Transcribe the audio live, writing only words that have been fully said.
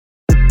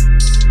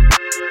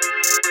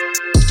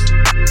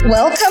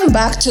Welcome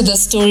back to the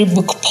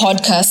Storybook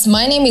Podcast.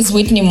 My name is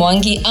Whitney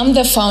Mwangi. I'm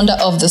the founder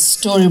of the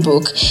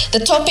Storybook.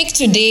 The topic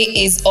today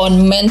is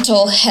on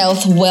mental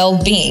health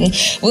well-being.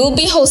 We'll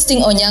be hosting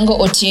Onyango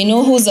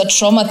Otieno, who's a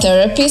trauma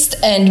therapist,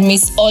 and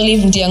Miss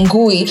Olive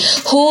Ndiangui,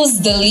 who's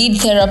the lead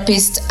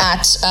therapist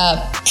at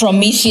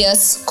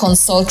Prioritise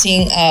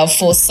Consulting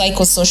for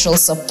psychosocial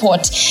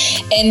support.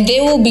 And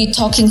they will be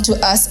talking to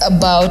us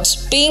about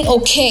being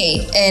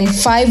okay and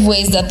 5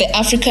 ways that the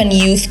African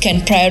youth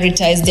can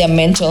prioritize their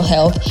mental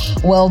health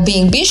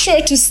well-being. Be sure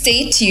to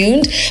stay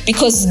tuned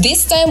because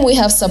this time we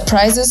have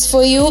surprises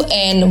for you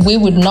and we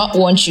would not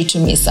want you to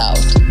miss out.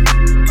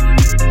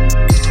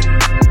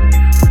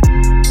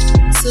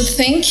 So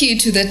thank you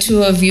to the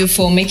two of you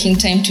for making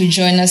time to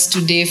join us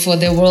today for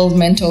the World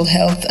Mental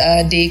Health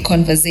Day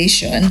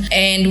conversation.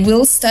 And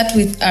we'll start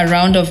with a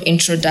round of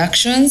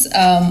introductions.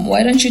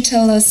 Why don't you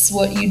tell us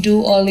what you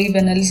do, Olive,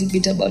 and a little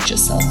bit about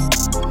yourself?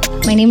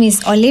 My name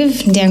is Olive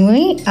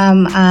Ndiangui.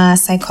 I'm a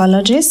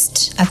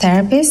psychologist, a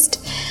therapist.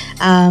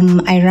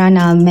 I run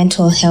a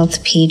mental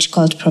health page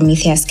called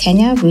Prioritise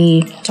Kenya.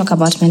 We talk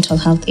about mental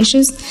health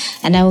issues.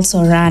 And I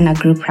also run a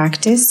group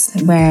practice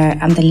where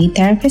I'm the lead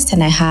therapist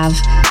and I have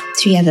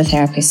 3 other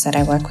therapists that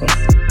I work with.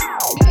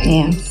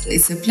 Yeah.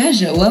 It's a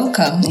pleasure.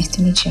 Welcome. Nice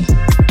to meet you.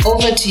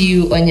 Over to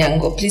you,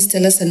 Onyango. Please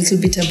tell us a little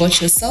bit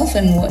about yourself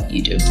and what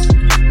you do.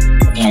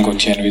 Onyango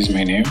Otieno is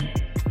my name.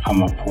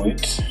 I'm a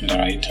poet and a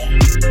writer.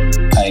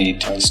 I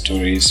tell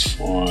stories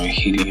for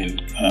healing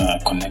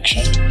and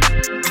connection.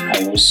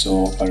 I also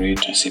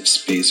operate a safe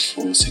space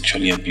for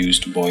sexually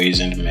abused boys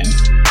and men.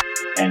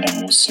 And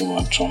I'm also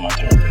a trauma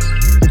therapist.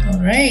 All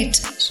right.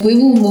 We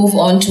will move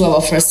on to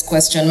our first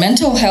question.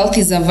 Mental health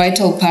is a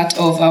vital part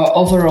of our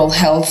overall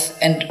health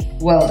and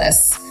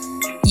wellness.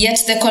 Yet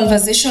the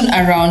conversation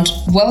around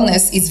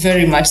wellness is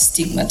very much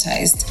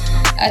stigmatized.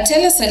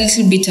 Tell us a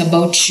little bit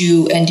about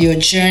you and your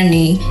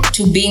journey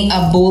to being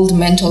a bold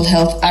mental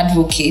health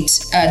advocate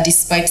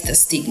despite the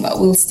stigma.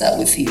 We'll start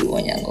with you,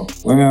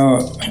 Onyango.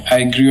 Well,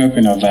 I grew up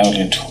in a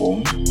violent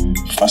home,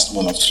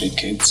 firstborn of 3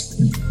 kids,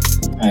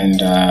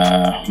 and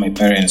my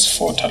parents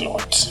fought a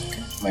lot.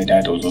 My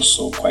dad was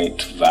also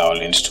quite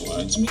violent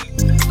towards me.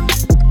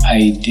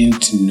 I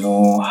didn't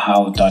know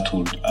how that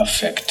would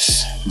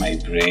affect my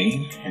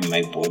brain and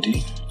my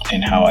body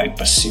and how I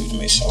perceived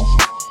myself.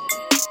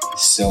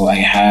 So I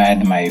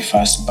had my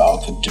first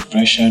bout with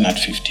depression at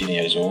 15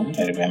 years old.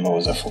 I remember I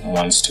was a Form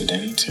 1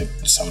 student at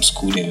some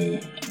school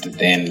in the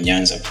then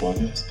Nyanza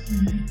province.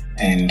 Mm-hmm.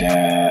 And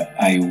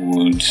I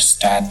would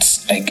start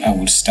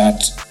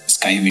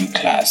skiving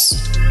class.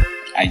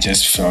 I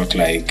just felt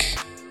like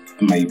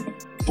my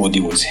body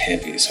was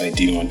heavy, so I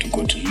didn't want to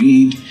go to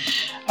read.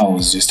 I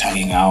was just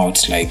hanging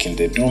out like in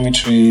the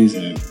dormitories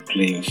and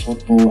playing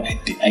football.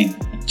 I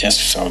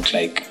just felt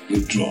like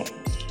withdrawn,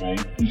 right?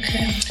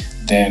 Okay.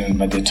 Then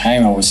by the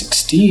time I was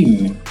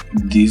 16,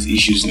 these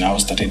issues now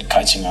started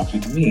catching up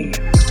with me.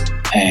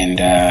 And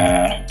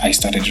I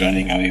started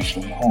running away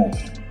from home.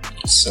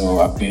 So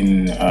I've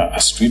been a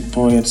street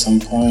boy at some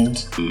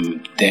point.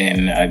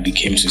 Then I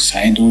became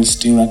suicidal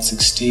still at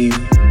 16.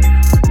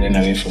 Ran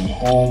away from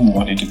home,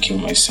 wanted to kill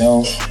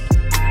myself.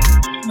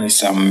 By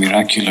some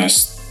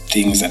miraculous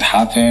things that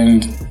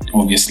happened,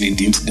 obviously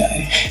didn't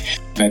die.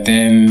 But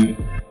then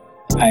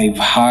I've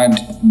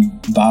had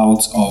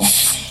bouts of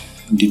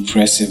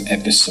depressive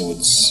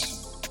episodes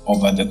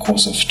over the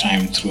course of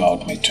time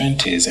throughout my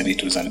 20s, and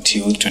it was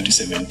until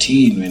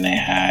 2017 when I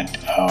had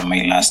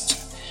my last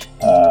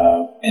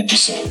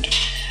episode,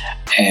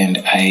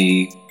 and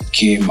I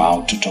came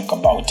out to talk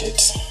about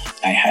it.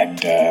 I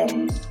had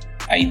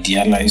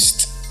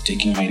idealized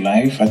taking my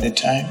life at the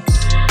time.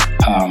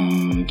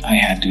 I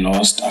had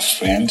lost a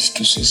friend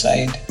to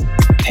suicide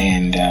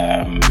and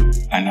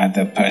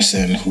another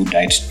person who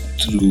died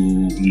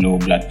through low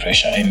blood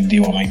pressure, and they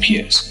were my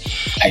peers.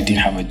 I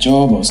didn't have a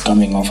job. I was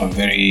coming off a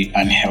very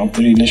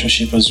unhealthy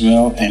relationship as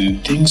well,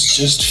 and things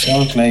just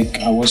felt like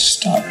I was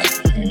stuck,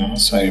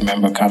 So I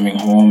remember coming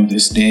home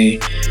this day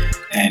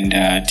and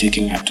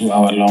taking a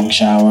 2-hour-long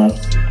shower,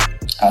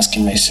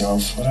 asking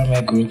myself, what am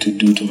I going to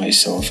do to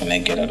myself when I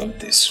get out of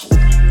this room?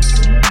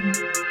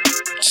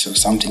 So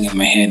something in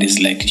my head is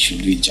like,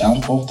 should we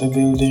jump off the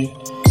building?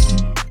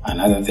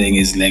 Another thing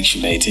is like,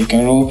 should I take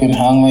a rope and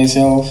hang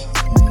myself?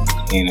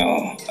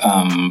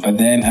 But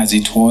then as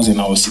it was when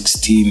I was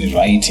 16,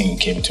 writing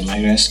came to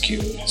my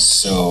rescue.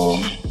 So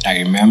I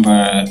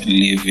remember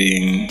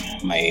leaving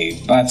my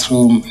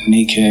bathroom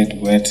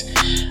naked, wet.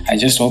 I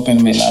just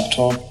opened my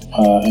laptop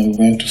and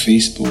went to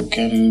Facebook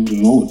and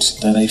wrote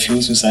that I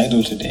feel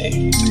suicidal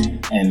today.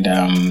 And,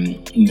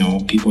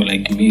 people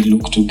like me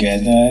look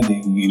together,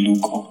 we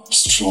look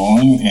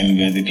strong, and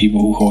we're the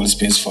people who hold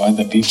space for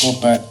other people,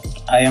 but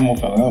I am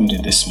overwhelmed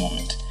in this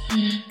moment.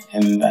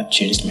 And that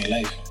changed my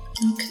life.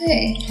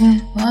 Okay.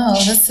 Wow,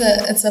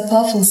 it's a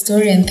powerful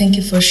story, and thank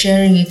you for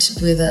sharing it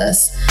with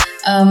us.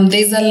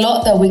 There's a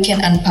lot that we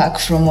can unpack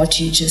from what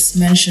you just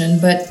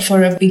mentioned, but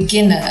for a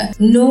beginner,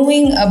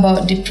 knowing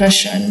about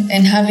depression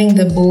and having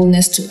the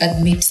boldness to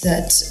admit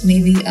that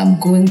maybe I'm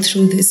going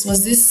through this,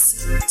 was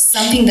this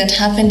something that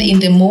happened in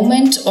the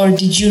moment, or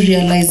did you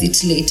realize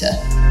it later?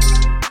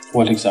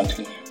 What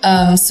exactly?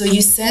 So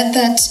you said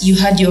that you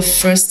had your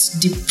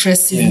first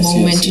depressive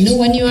moment, yes.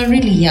 When you were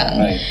really young.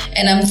 Right.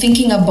 And I'm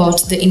thinking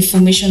about the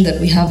information that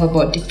we have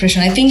about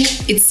depression. I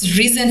think it's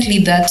recently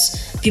that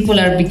people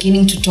are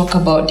beginning to talk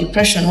about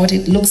depression, what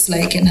it looks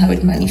like and how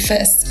it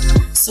manifests.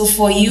 So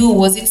for you,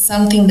 was it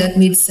something that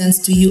made sense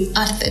to you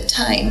at the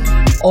time?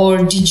 Or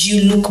did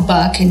you look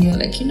back and you're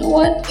like, you know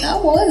what,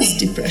 that was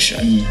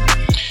depression?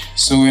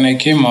 So when I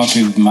came out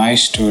with my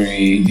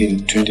story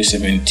in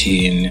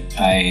 2017,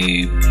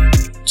 I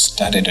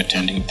started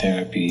attending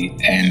therapy,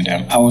 and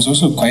I was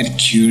also quite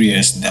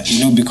curious that,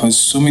 because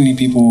so many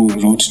people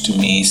wrote to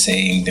me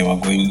saying they were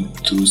going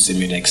through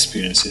similar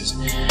experiences.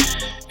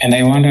 And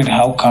I wondered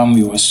how come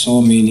we were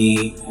so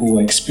many who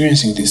were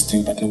experiencing this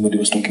thing, but nobody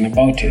was talking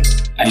about it.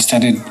 I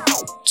started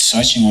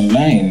searching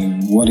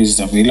online what is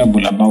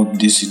available about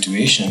these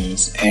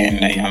situations,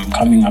 and I am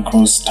coming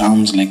across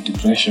terms like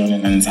depression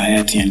and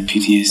anxiety and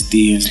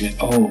PTSD. And it's like,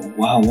 oh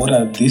wow, what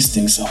are these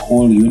things? A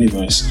whole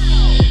universe.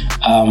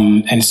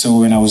 And so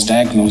when I was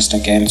diagnosed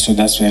again, so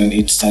that's when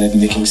it started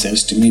making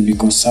sense to me,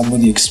 because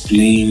somebody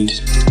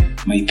explained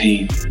my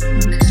pain,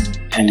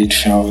 and it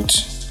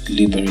felt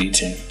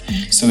liberating.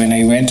 So when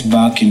I went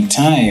back in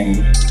time,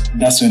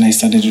 that's when I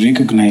started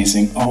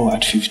recognizing,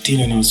 at 15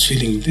 when I was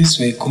feeling this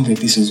way,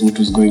 this is what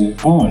was going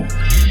on,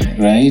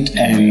 right?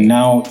 And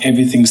now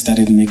everything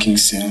started making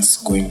sense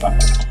going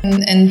back.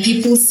 And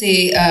people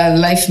say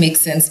life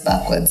makes sense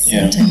backwards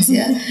sometimes,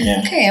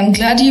 Yeah. Okay, I'm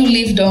glad you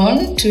lived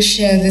on to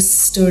share this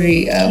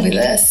story with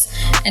us.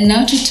 And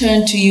now to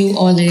turn to you,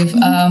 Olive.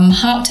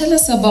 Tell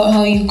us about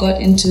how you got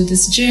into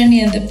this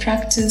journey and the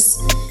practice,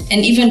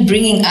 and even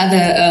bringing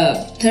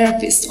other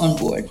therapists on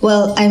board.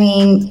 Well,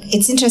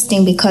 it's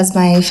interesting because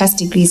my first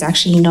degree is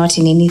actually not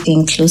in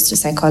anything close to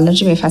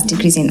psychology. My first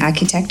degree is in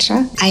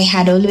architecture. I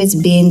had always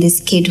been this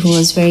kid who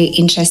was very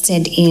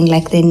interested in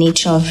the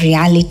nature of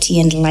reality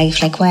and life.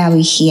 Why are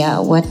we here?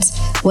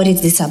 What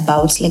is this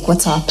about?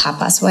 What's our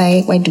purpose?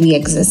 Why do we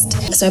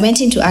exist? So I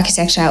went into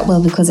architecture,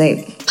 because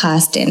I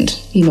passed, and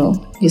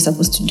you're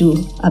supposed to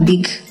do a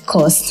big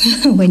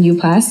course when you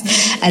pass,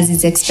 as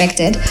is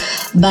expected.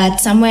 But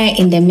somewhere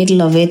in the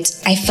middle of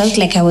it, I felt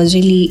like I was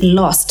really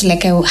lost, I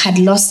had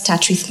lost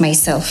touch with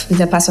myself, with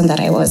the person that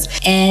I was.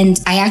 And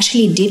I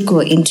actually did go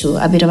into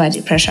a bit of a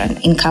depression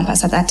in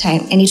campus at that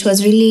time. And it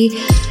was really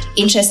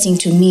interesting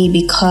to me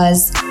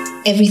because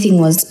everything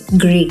was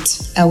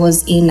great. I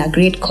was in a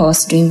great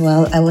course, doing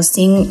well. I was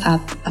seeing a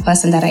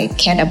person that I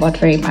cared about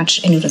very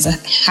much, and it was a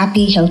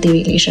happy, healthy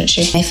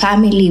relationship. My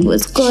family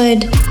was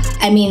good.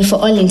 For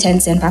all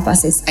intents and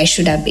purposes, I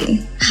should have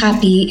been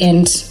happy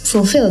and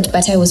fulfilled,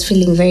 but I was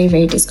feeling very,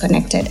 very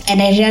disconnected.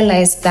 And I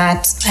realized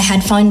that I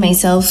had found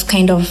myself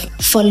kind of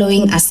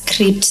following a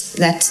script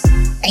that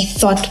I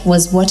thought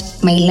was what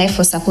my life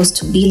was supposed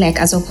to be like,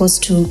 as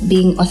opposed to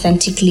being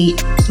authentically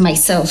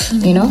myself,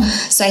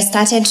 So I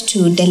started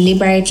to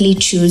deliberately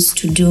choose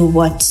to do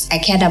what I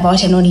cared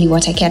about and only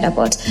what I cared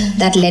about.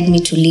 That led me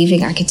to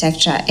leaving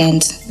architecture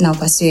and now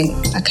pursuing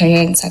a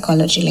career in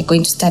psychology,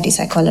 going to study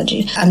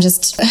psychology. I'm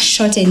just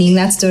shortening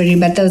that story,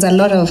 but there was a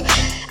lot of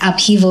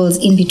upheavals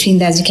in between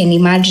that, as you can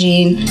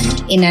imagine.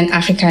 In an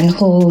African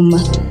home,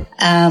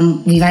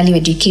 we value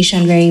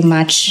education very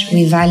much.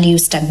 We value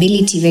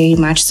stability very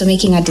much. So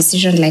making a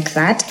decision like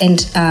that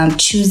and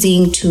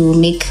choosing to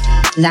make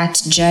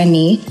that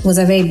journey was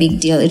a very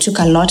big deal. It took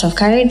a lot of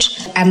courage.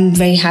 I'm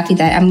very happy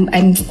that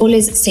I'm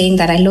always saying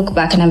that I look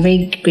back and I'm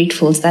very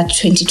grateful to that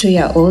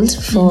 22-year-old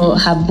for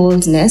her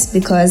boldness,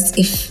 because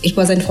if it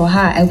wasn't for her,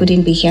 I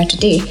wouldn't be here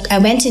today. I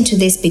went into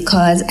this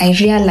because I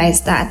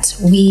realized that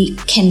we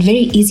can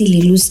very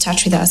easily lose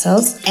touch with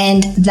ourselves,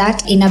 and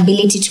that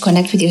inability to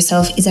connect with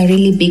yourself is a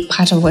really big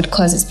part of what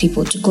causes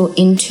people to go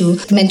into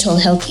mental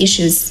health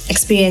issues.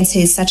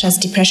 Experiences such as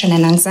depression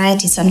and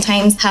anxiety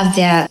sometimes have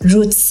their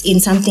roots in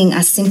something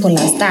as simple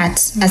as that,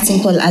 as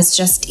simple as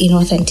just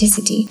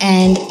inauthenticity.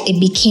 And it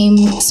became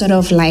sort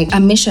of like a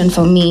mission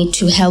for me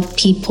to help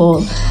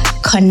people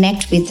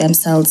connect with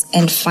themselves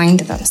and find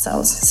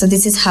themselves. So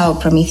this is how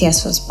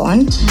Prioritise was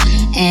born,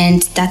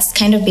 and that's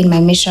kind of been my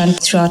mission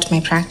throughout my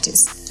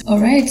practice. All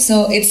right,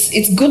 so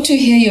it's good to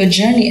hear your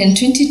journey, and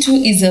 22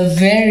 is a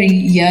very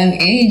young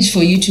age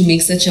for you to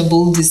make such a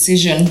bold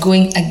decision,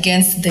 going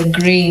against the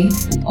grain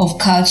of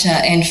culture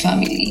and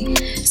family.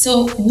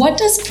 So what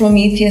does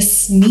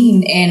Prioritise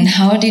mean, and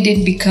how did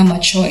it become a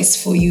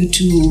choice for you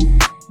to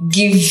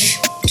give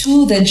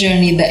to the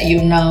journey that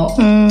you're now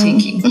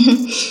taking?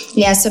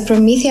 Yeah, so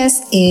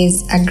Prioritise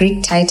is a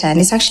Greek titan.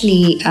 It's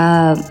actually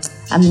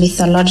a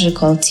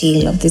mythological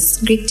tale of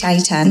this Greek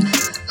titan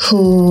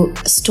who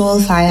stole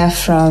fire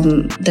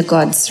from the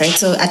gods, right?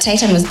 So a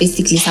titan was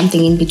basically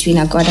something in between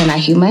a god and a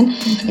human,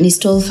 and he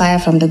stole fire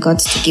from the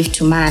gods to give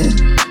to man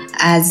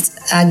as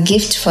a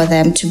gift for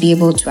them to be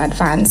able to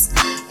advance.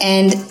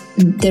 And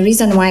the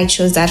reason why I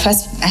chose that,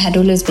 first, I had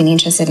always been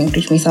interested in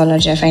Greek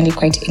mythology. I find it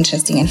quite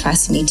interesting and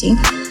fascinating.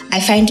 I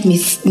find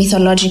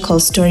mythological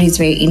stories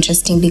very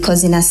interesting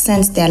because in a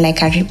sense, they're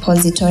like a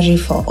repository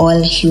for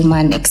all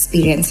human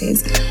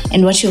experiences.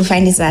 And what you'll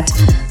find is that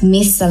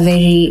myths are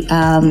very,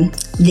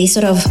 they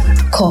sort of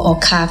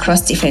co-occur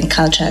across different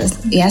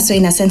cultures. Yeah, so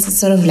in a sense, it's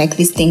sort of like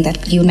this thing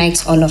that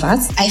unites all of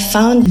us. I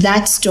found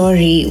that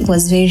story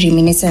was very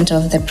reminiscent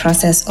of the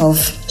process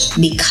of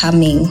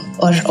becoming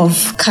or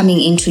of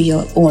coming into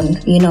your own,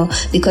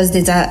 because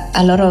there's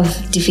a lot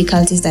of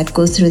difficulties that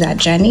go through that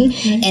journey.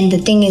 Mm-hmm. And the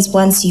thing is,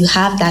 once you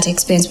have that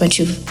experience, once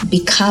you've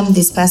become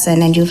this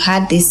person and you've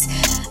had this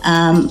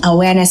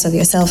awareness of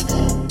yourself,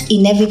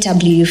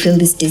 inevitably you feel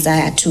this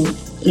desire to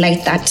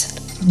light that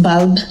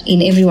bulb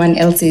in everyone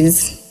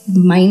else's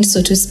mind,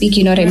 so to speak,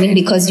 you know what I mean?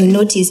 Because you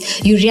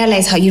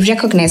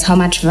recognize how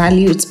much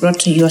value it's brought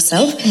to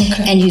yourself.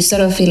 Okay. And you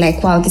sort of feel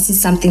like, wow, this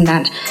is something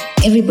that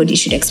everybody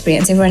should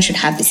experience. Everyone should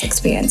have this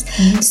experience.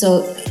 Mm-hmm.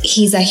 So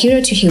he's a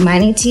hero to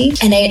humanity.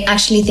 And I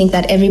actually think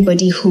that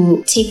everybody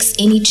who takes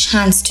any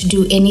chance to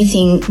do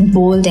anything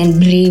bold and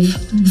brave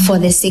for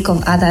the sake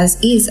of others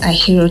is a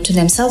hero to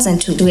themselves and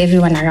to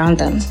everyone around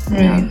them.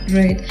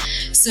 Right.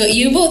 So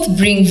you both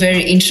bring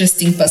very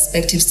interesting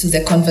perspectives to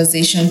the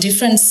conversation,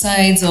 different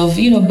sides of,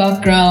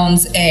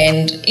 backgrounds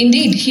and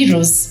indeed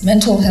heroes,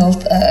 mental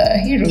health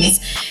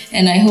heroes.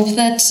 And I hope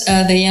that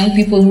the young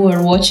people who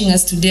are watching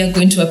us today are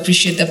going to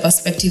appreciate the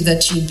perspective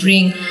that you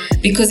bring,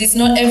 because it's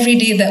not every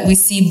day that we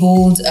see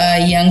bold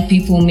young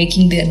people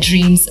making their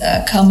dreams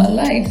come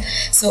alive.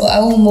 So I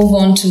will move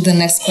on to the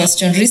next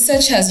question.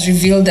 Research has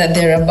revealed that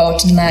there are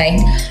about 9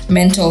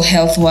 mental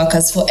health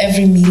workers for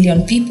every 1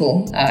 million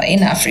people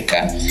in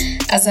Africa.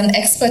 As an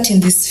expert in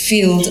this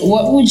field,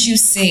 what would you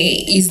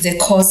say is the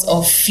cause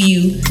of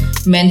few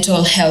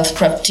mental health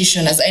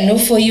practitioners? I know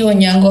for you,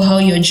 Onyango, how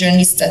your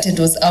journey started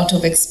was out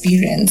of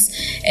experience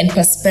and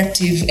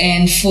perspective,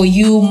 and for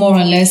you, more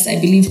or less, I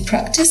believe,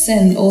 practice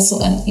and also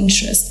an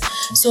interest.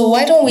 So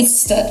why don't we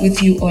start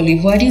with you,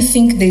 Olive? Why do you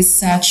think there's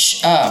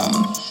such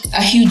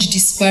a huge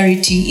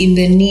disparity in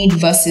the need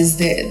versus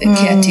the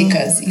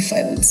caretakers, if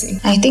I would say?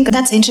 I think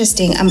that's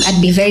interesting.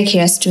 I'd be very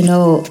curious to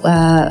know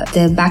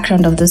the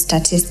background of those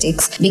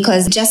statistics,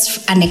 because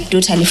just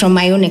anecdotally, from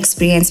my own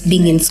experience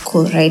being in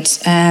school, right,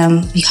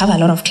 we have a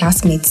lot of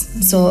classmates.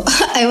 So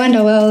I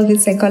wonder where all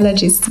these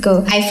psychologists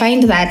go. I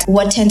find that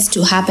what tends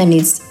to happen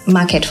is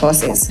market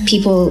forces.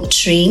 People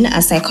train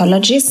as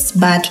psychologists,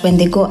 but when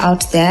they go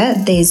out there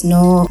is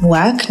no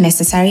work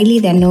necessarily.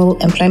 There are no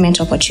employment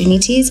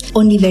opportunities.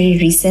 Only very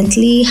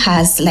recently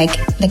has, like,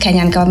 the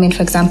Kenyan government,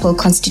 for example,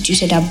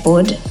 constituted a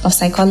board of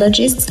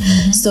psychologists.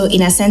 Mm-hmm. So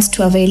in a sense,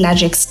 to a very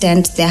large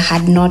extent, there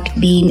had not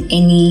been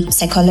any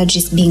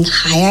psychologists being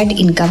hired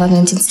in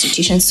government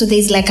institutions. So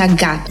there's like a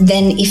gap.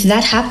 Then if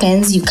that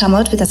happens, you come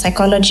out with a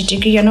psychology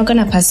degree, you're not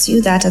going to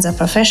pursue that as a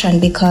profession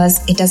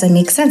because it doesn't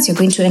make sense. You're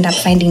going to end up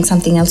finding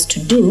something else to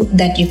do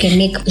that you can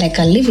make like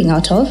a living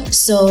out of.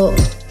 So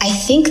I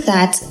think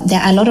that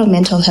there are a lot of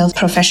mental health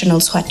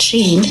professionals who are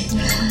trained,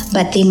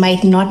 but they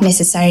might not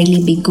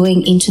necessarily be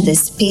going into the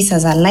space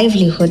as a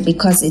livelihood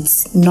because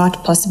it's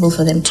not possible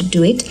for them to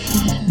do it.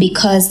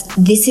 Because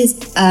this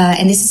is,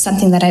 and this is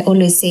something that I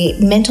always say,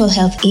 mental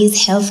health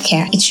is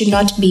healthcare. It should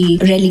not be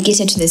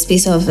relegated to the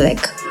space of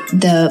like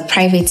the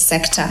private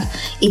sector.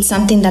 It's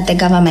something that the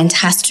government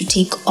has to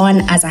take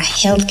on as a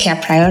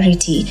healthcare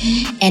priority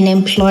and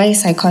employ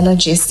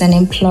psychologists and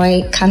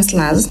employ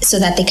counselors so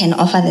that they can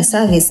offer the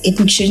service.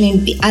 It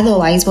shouldn't be.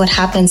 Otherwise, what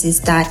happens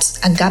is that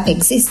a gap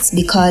exists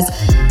because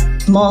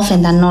more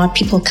often than not,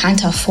 people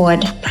can't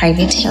afford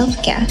private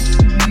healthcare.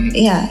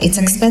 Yeah, it's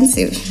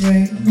expensive.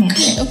 Right.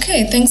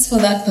 Okay, thanks for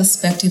that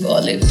perspective,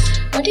 Olive.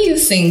 What do you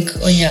think,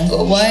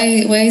 Onyango?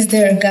 Why is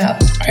there a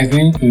gap? I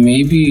think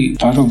maybe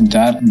part of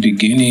that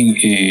beginning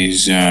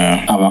is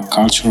our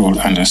cultural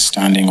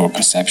understanding or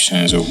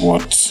perceptions of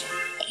what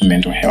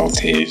mental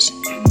health is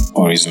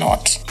or is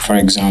not. For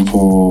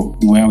example,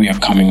 where we are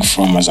coming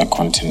from as a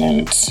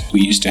continent,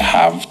 we used to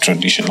have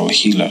traditional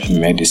healer,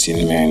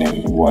 medicine men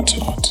and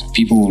whatnot.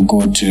 People would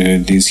go to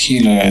these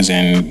healers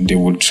and they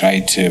would try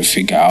to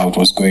figure out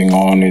what's going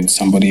on with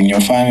somebody in your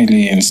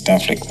family and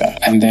stuff like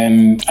that. And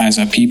then as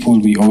a people,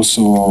 we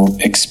also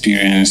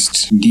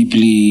experienced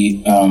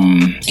deeply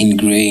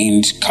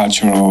ingrained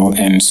cultural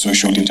and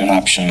social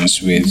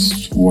interactions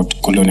with what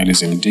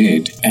colonialism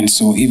did. And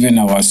so even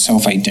our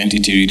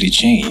self-identity really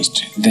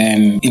changed.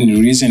 Then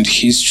in recent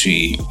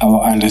history,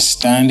 our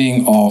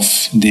understanding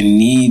of the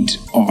need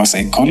of a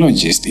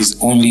psychologist is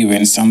only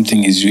when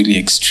something is really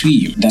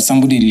extreme, that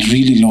somebody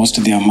really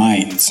lost their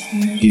minds,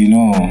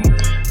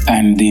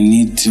 and they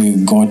need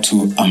to go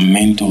to a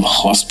mental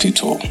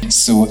hospital.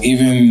 So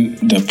even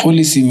the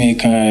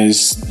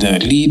policymakers, the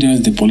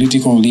leaders, the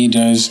political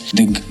leaders,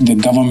 the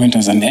government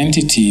as an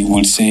entity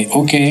will say,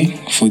 okay,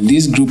 for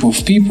this group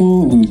of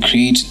people, we'll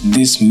create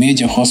this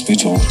major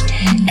hospital,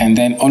 and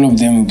then all of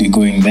them will be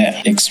going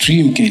there.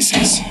 Extreme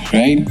cases,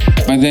 right?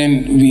 But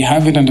then we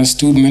haven't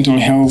understood mental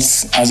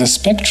health as a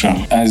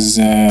spectrum, as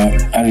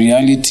a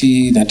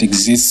reality that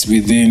exists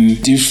within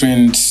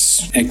different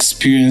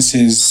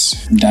experiences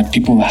that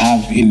people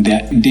have in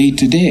their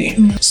day-to-day.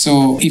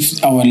 So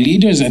if our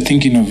leaders are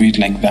thinking of it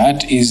like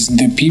that, is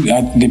the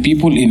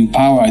people in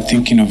power are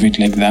thinking of it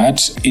like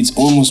that, it's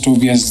almost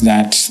obvious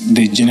that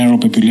the general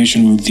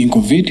population will think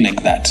of it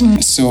like that.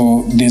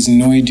 So there's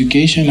no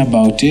education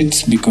about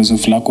it because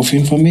of lack of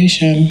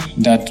information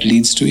that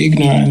leads to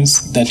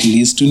ignorance, that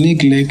leads to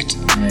neglect,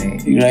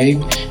 right?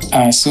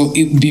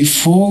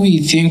 Before we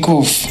think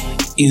of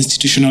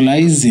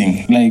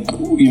institutionalizing, like,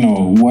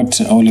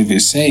 what Olive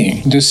is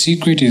saying, the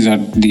secret is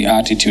at the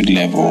attitude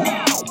level.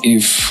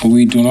 If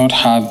we do not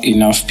have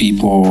enough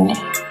people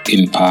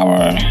in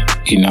power,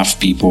 enough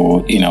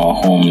people in our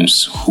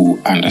homes who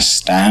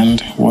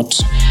understand what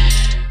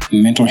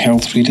mental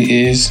health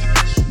really is,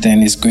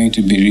 then it's going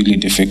to be really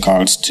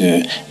difficult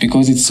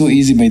because it's so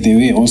easy, by the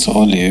way, also,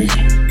 Olive,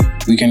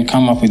 we can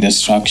come up with the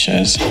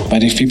structures,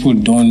 but if people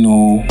don't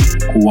know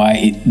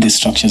why the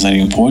structures are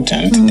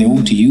important, they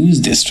won't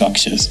use the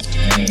structures.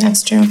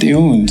 That's true. They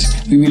won't.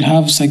 We will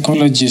have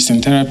psychologists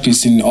and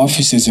therapists in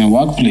offices and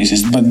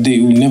workplaces, but they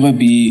will never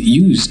be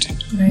used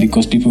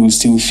because people will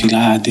still feel,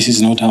 this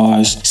is not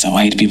ours. It's a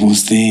white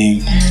people's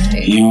thing.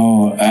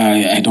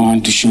 I don't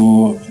want to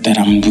show that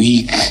I'm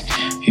weak.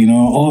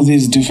 All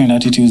these different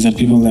attitudes that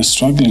people are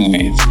struggling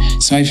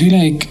with. So I feel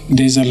like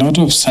there's a lot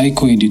of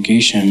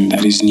psychoeducation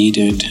that is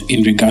needed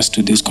in regards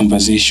to this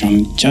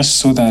conversation, just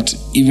so that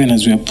even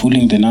as we are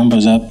pulling the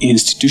numbers up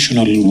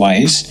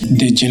institutional-wise,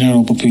 the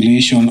general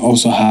population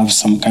also have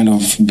some kind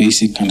of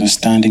basic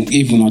understanding,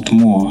 if not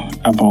more,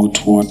 about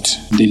what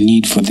the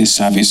need for this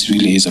service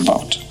really is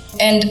about.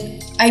 And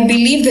I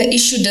believe the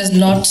issue does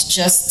not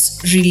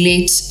just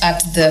relate at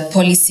the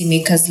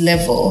policymakers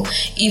level,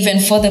 even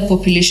for the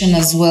population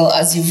as well,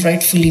 as you've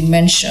rightfully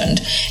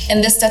mentioned.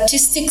 And the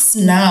statistics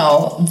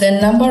now, the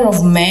number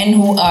of men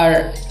who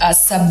are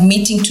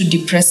submitting to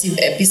depressive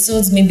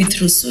episodes, maybe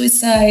through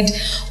suicide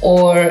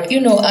or,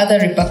 other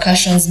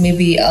repercussions,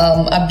 maybe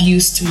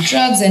abuse through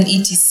drugs and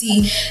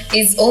etc.,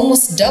 is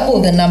almost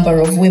double the number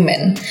of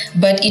women.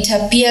 But it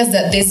appears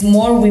that there's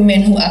more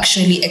women who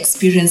actually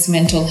experience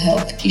mental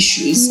health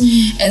issues.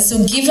 And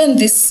so given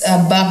this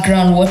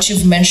background, what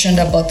you've mentioned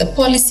about the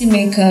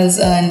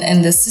policymakers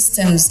and the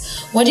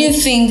systems, what do you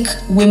think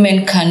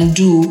women can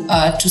do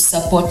to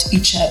support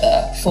each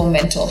other for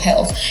mental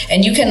health?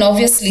 And you can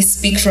obviously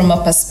speak from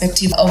a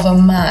perspective of a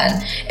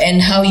man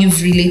and how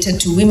you've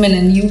related to women,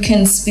 and you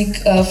can speak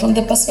from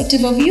the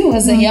perspective of you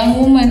as a young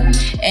woman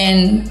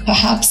and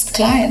perhaps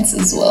clients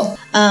as well.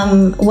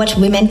 What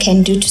women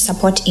can do to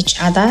support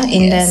each other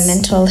in the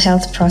mental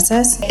health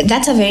process.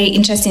 That's a very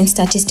interesting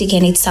statistic,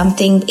 and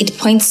it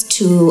points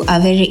to a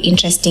very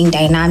interesting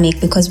dynamic,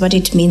 because what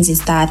it means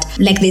is that,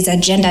 there's a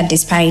gender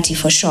disparity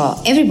for sure.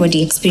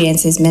 Everybody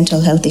experiences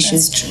mental health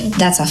issues.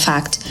 That's a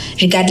fact,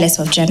 regardless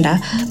of gender.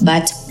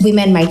 But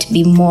women might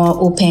be more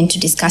open to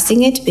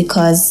discussing it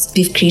because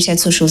we've created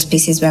social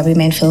spaces where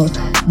women feel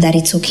that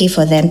it's okay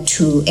for them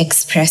to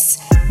express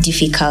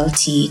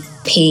difficulty,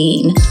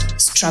 pain,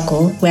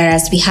 struggle,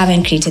 whereas we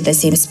haven't created the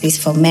same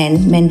space for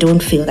men. Men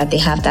don't feel that they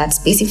have that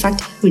space. In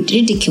fact, we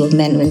ridicule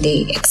men when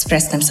they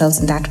express themselves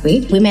in that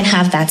way. Women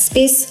have that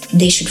space.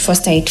 They should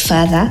foster it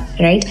further,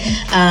 right?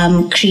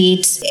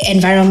 Create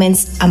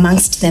environments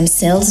amongst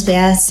themselves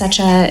where such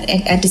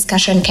a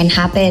discussion can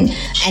happen.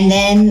 And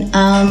then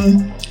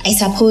I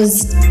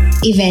suppose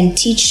even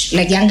teach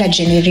younger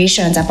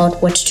generations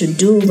about what to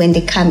do when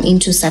they come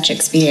into such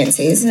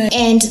experiences,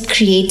 and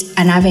create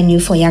an avenue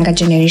for younger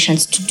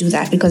generations to do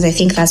that, because I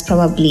think that's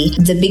probably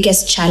the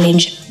biggest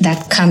challenge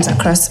that comes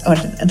across, or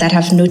that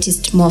I've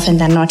noticed more often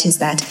than not, is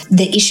that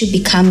the issue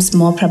becomes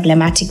more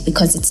problematic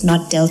because it's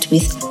not dealt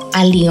with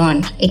early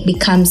on. It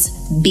becomes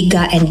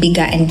bigger and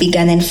bigger and bigger,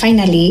 and then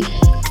finally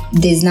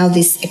there's now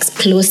this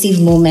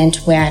explosive moment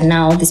where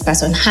now this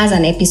person has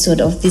an episode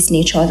of this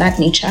nature or that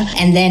nature,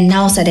 and then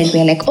now suddenly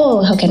we're like,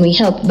 oh, how can we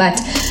help? But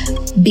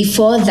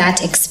before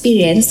that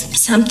experience,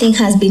 something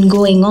has been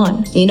going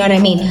on. You know what I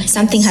mean?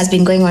 Something has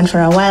been going on for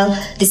a while.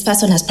 This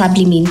person has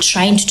probably been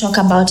trying to talk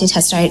about it,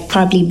 has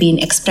probably been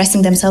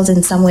expressing themselves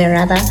in some way or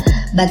other,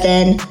 but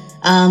then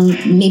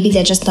maybe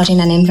they're just not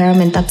in an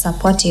environment that's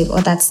supportive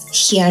or that's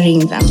hearing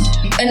them.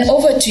 And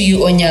over to you,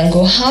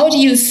 Onyango. How do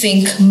you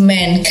think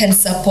men can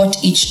support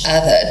each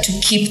other to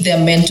keep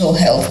their mental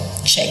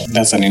health checked?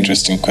 That's an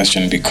interesting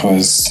question,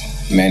 because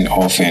men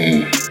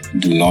often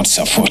do not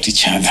support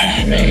each other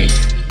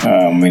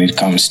when it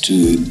comes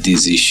to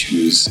these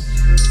issues.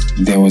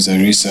 There was a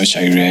research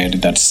I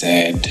read that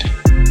said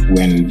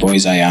when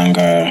boys are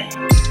younger,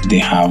 they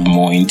have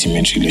more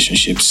intimate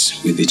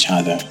relationships with each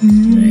other.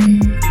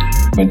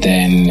 But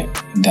then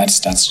that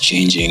starts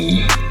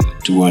changing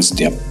towards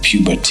their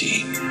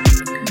puberty.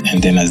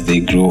 And then as they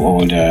grow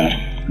older,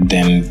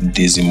 then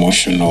these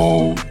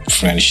emotional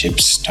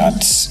friendships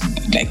starts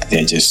like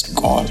they're just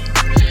gone.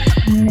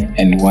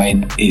 And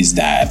why is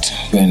that?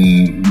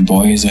 When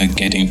boys are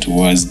getting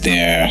towards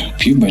their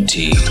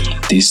puberty,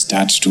 they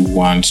start to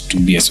want to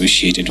be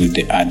associated with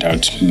the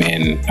adult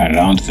men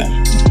around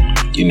them.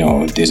 You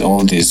know, there's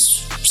all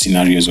these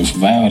scenarios of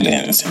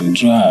violence and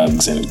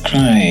drugs and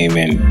crime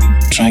and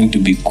trying to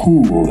be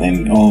cool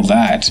and all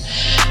that.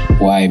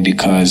 Why?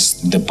 Because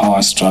the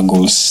power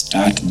struggles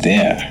start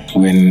there.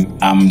 When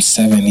I'm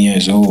 7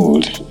 years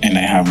old and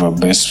I have a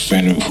best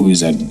friend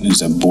who's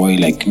a boy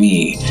like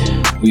me,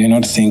 we are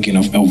not thinking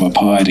of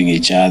overpowering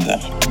each other.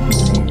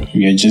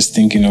 We are just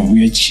thinking of,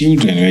 we are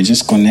children, we are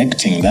just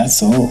connecting,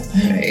 that's all,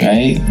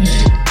 right?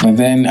 But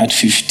then at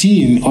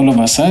 15, all of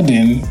a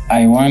sudden,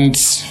 I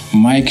want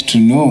Mike to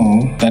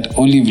know that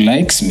Olive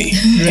likes me.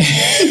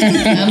 I'm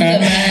the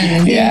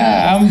man.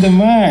 Yeah, I'm the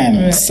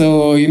man. Right.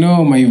 So, you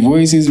know, my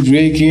voice is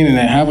breaking and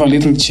I have a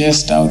little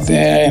chest out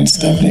there and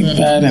stuff like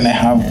that, and I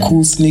have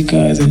cool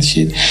sneakers and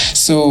shit.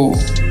 So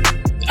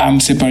I'm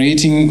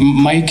separating,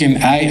 Mike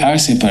and I are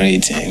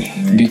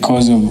separating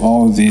because of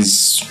all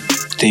these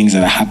things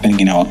that are happening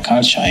in our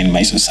culture, in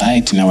my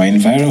society, in our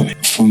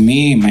environment. For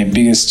me, my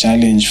biggest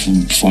challenge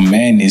for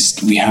men is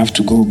we have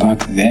to go back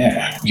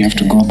there. We have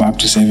to go back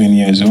to 7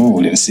 years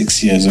old and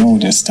 6 years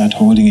old and start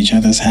holding each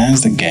other's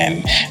hands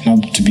again.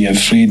 Not to be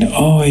afraid,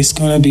 oh, it's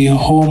gonna be a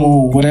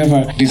homo,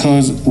 whatever.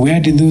 Because where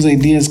did those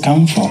ideas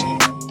come from?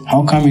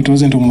 How come it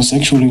wasn't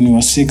homosexual when you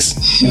were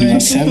 6, when you were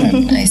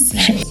 7? I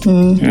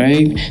see.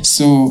 Right?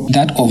 So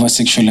that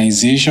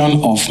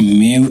over-sexualization of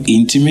male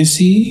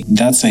intimacy,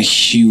 that's a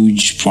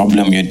huge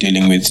problem you're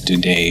dealing with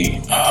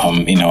today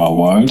in our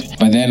world.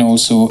 But then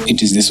also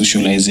it is the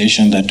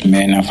socialization that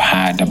men have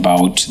had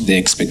about the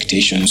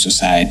expectations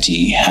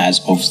society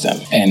has of them.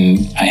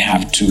 And I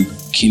have to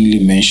keenly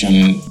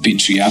mention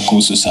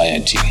patriarchal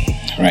society,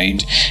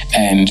 right?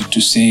 And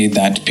to say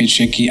that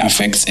patriarchy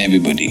affects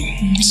everybody.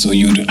 So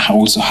you'd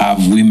also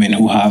have women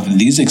who have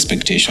these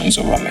expectations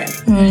over men,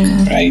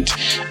 right?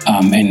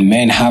 And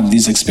men have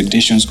these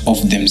expectations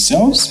of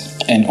themselves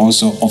and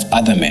also of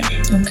other men.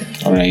 Okay.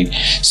 All right.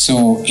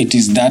 So it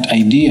is that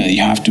idea.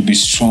 You have to be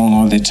strong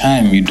all the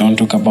time. You don't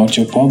talk about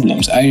your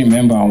problems. I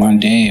remember one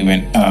day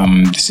when,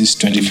 this is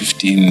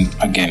 2015,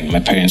 again, my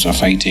parents were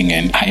fighting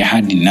and I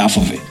had enough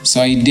of it.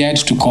 So I dared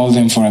to call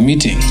them for a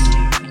meeting.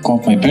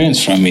 Called my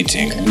parents for a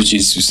meeting, which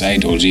is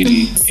suicidal,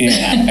 really.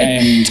 Yeah,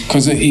 and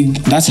because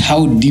that's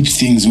how deep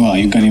things were,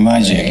 you can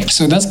imagine.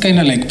 So that's kind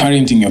of like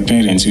parenting your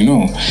parents, you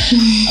know.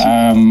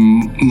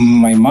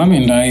 My mom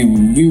and I,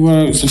 we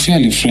were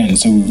fairly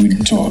friends, so we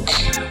would talk.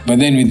 But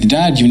then with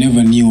dad, you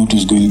never knew what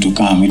was going to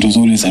come. It was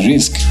always a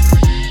risk.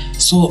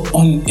 So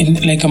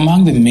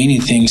among the many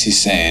things he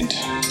said,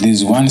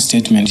 there's one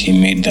statement he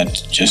made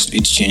that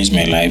it changed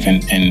my life.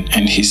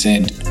 And he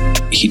said,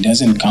 he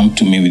doesn't come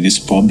to me with these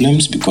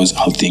problems because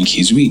I'll think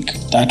he's weak.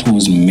 That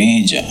was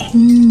major.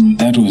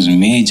 That was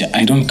major.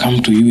 I don't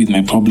come to you with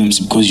my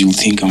problems because you'll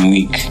think I'm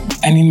weak.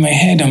 And in my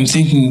head, I'm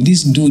thinking,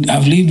 this dude,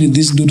 I've lived with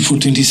this dude for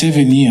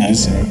 27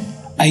 years.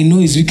 I know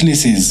his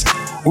weaknesses.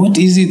 What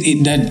is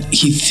it that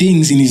he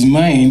thinks in his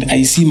mind?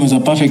 I see him as a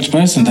perfect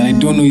person, that I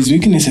don't know his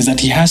weaknesses, that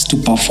he has to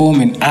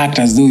perform and act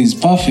as though he's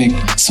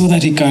perfect so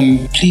that he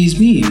can please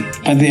me.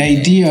 But the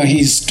idea,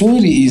 his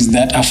story is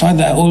that a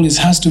father always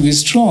has to be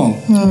strong.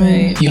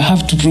 Right. You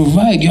have to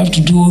provide, you have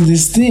to do all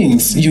these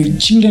things. Your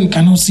children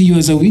cannot see you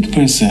as a weak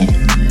person.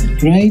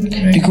 Right?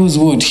 Because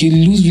what?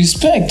 He'll lose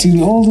respect,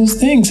 all those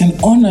things, and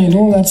honor and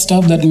all that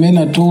stuff that men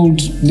are told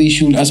they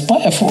should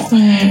aspire for.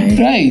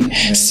 Right?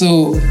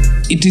 So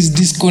it is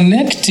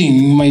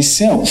disconnecting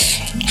myself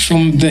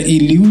from the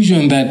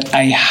illusion that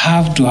I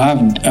have to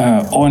have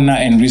honor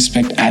and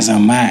respect as a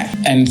man,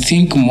 and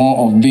think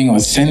more of being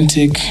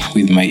authentic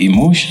with my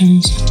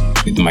emotions,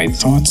 with my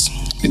thoughts,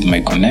 with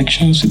my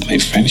connections, with my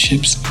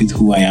friendships, with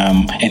who I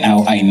am and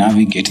how I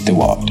navigate the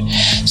world.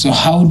 So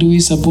how do we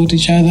support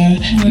each other?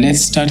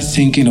 Let's start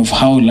thinking of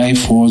how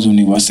life was when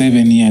we were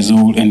 7 years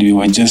old and we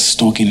were just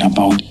talking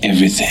about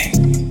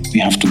everything. We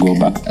have to go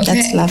back. Okay.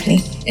 That's lovely.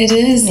 It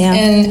is. Yeah.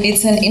 And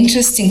it's an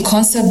interesting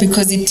concept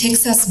because it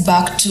takes us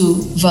back to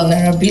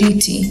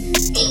vulnerability.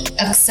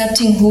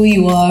 Accepting who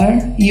you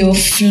are, your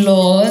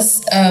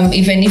flaws,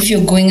 even if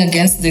you're going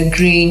against the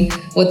grain,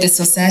 what the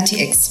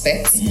society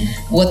expects,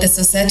 what the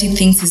society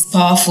thinks is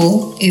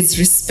powerful, is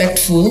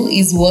respectful,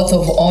 is worth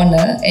of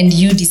honor, and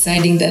you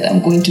deciding that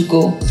I'm going to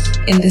go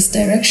in this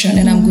direction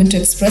and I'm going to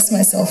express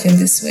myself in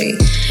this way.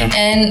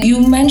 And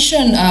you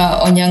mentioned,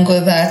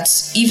 Onyango, that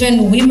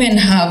even women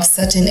have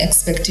certain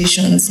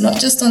expectations, not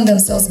just on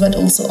themselves, but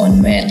also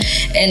on men.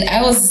 And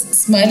I was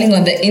smiling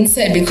on the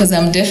inside because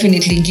I'm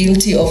definitely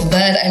guilty of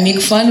that. I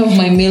make fun of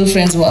my male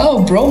friends.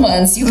 Wow,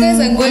 bromance, you guys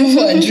are going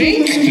for a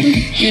drink?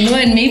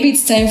 And maybe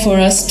it's time for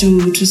us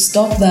to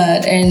stop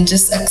that and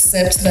just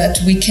accept that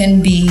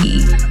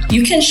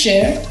you can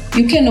share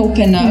You can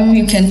open up.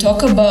 You can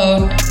talk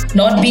about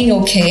not being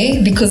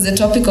okay, because the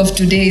topic of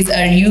today is,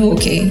 are you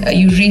okay? Are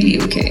you really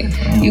okay?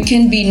 You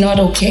can be not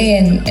okay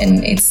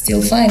and it's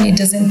still fine. It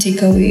doesn't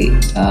take away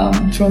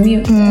from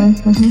you.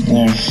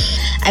 Yeah.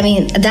 I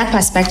mean, that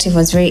perspective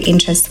was very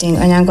interesting,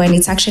 Onyango, and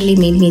it's actually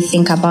made me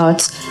think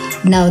about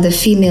now the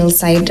female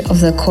side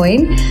of the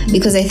coin,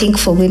 because I think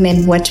for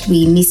women, what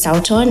we miss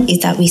out on is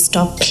that we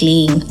stop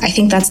playing. I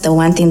think that's the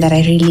one thing that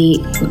I really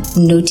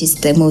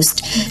noticed the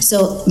most.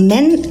 So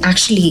men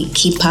actually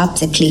keep up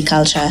the play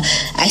culture.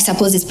 I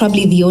suppose it's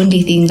probably the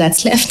only thing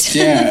that's left.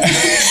 Yeah.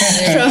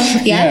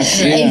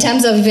 In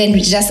terms of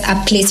even just a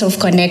place of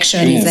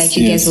connection, it's like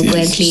you guys will go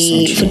and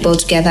play football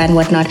together and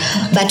whatnot.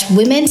 But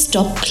women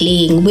stop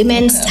playing.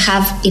 Women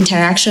have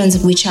interactions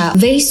which are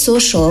very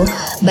social,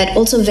 but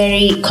also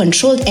very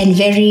controlled and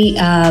very,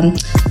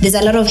 there's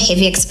a lot of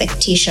heavy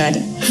expectation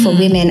for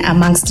women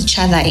amongst each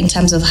other in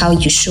terms of how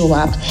you show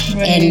up.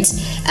 Right.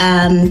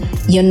 And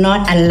you're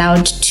not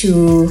allowed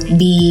to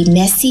be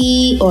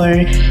messy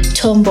or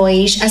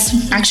tomboyish,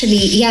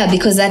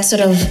 because that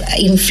sort of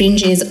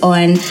infringes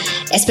on,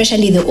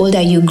 especially the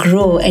older you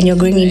grow and you're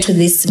going into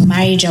this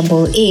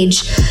marriageable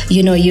age,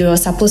 you're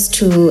supposed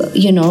to,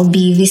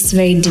 be this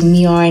very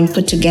demure and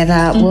put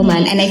together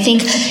woman. And I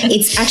think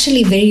it's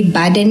actually very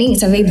burdening.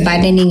 It's a very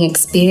burdening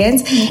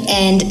experience.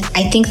 And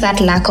I think that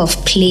lack of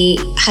play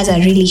has a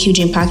really huge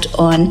impact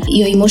on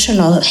your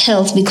emotional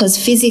health, because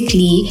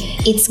physically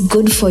it's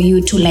good for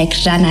you to like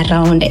run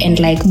around and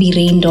like be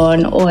rained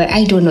on, or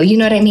I don't know, you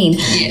know what I mean?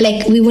 Yeah.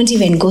 Like we won't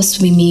even go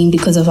swimming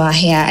because of our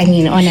hair. I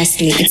mean,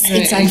 honestly,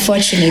 it's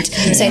unfortunate.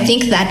 Yeah. So I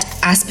think that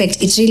aspect,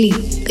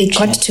 it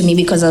got to me,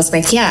 because I was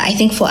like, I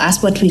think for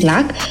us what we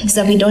lack is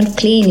that we don't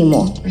play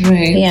anymore.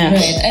 Right. Yeah.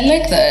 Right. I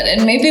like that.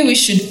 And maybe we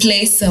should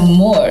play some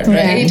more,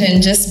 right? Yeah.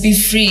 And just be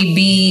free,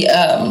 be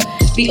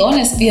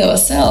honest, be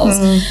ourselves.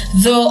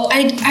 Though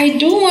I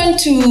do want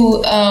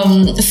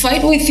to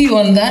fight with you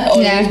on that,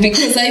 Olive,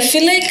 because I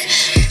feel like,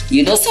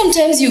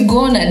 sometimes you go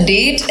on a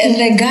date and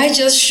the guy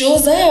just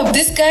shows up.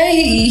 This guy,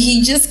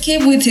 he just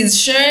came with his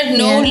shirt,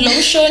 no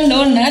lotion,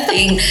 no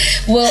nothing.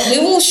 Well, they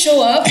will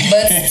show up,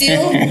 but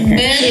still,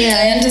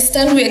 I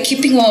understand we are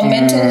keeping our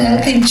mental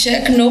health in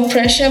check, no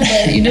pressure,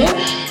 but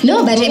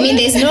No, but I mean,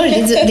 there's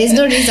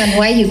no reason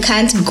why you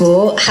can't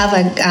go have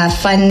a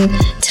fun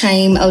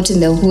time out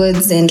in the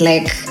woods and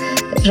like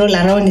roll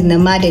around in the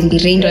mud and be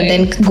rained on,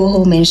 then go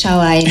home and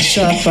shower and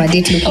show up for a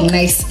date looking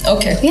nice.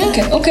 Okay,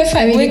 fine.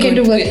 I mean, we can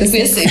do both.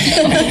 We're safe.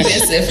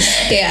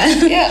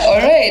 Yeah, all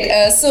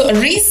right. So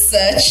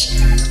research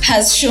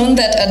has shown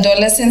that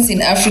adolescents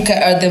in Africa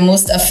are the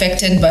most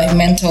affected by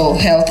mental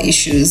health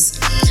issues.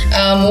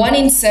 1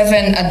 in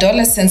 7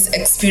 adolescents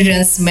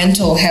experience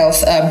mental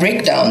health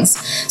breakdowns.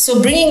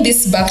 So bringing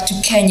this back to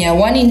Kenya,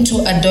 1 in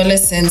 2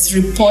 adolescents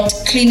report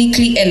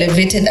clinically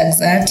elevated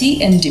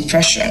anxiety and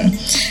depression.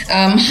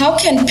 How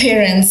can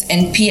parents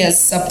and peers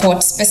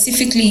support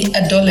specifically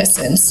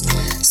adolescents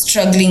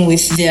struggling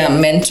with their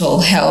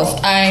mental health?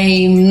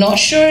 I'm not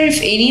sure if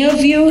any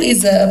of you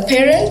is a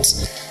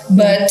parent,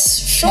 but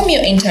from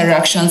your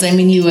interactions, I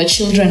mean, you were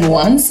children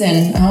once,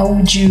 and how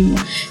would you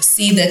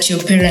see that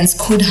your parents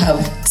could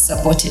have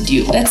supported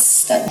you? Let's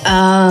start.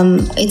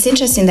 It's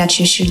interesting that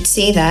you should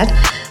say that.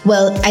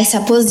 Well, I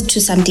suppose to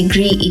some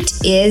degree it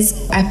is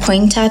a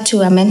pointer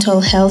to a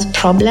mental health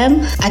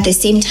problem. At the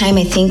same time,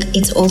 I think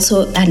it's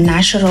also a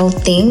natural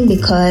thing,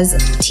 because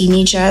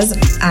teenagers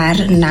are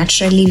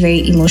naturally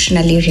very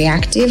emotionally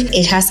reactive.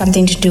 It has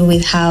something to do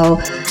with how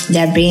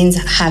their brains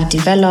have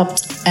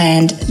developed,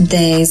 and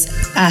there's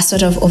a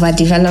sort of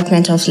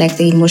overdevelopment of like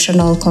the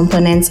emotional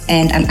components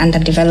and an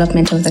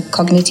underdevelopment of the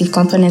cognitive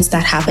components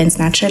that happens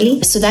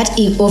naturally. So that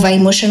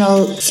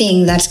over-emotional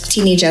thing that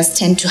teenagers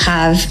tend to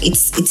have,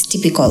 it's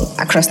typical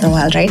across the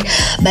world, right?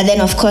 But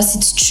then of course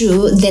it's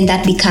true, then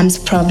that becomes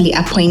probably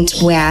a point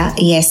where,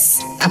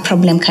 yes, a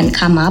problem can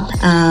come up,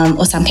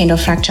 or some kind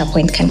of fracture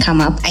point can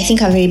come up. I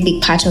think a very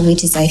big part of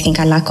it is, I think,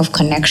 a lack of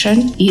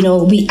connection.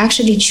 We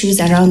actually choose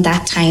around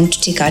that time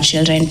to take our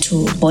children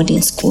to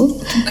boarding school.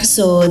 Okay.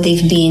 So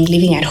they've been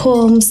living at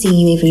home,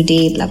 seeing every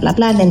day, blah, blah,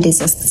 blah. Then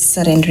there's a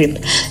sudden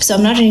rip. So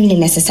I'm not really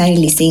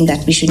necessarily saying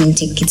that we shouldn't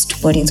take kids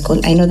to boarding school.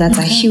 I know that's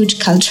a huge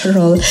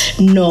cultural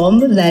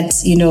norm that,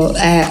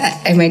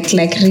 I might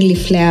like really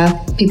flare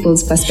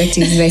people's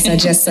perspectives if I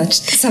suggest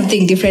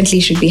something different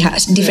should be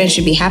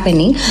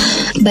happening.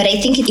 But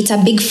I think it's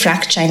a big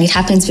fracture, and it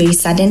happens very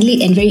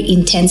suddenly and very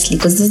intensely,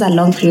 because those are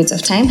long periods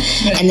of time.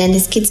 Right. And then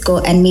these kids go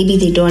and maybe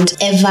they don't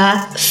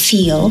ever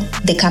feel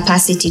the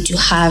capacity to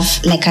have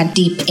like a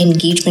deep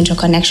engagement or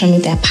connection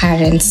with their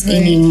parents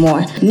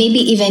anymore. Maybe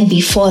even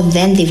before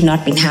then, they've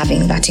not been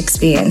having that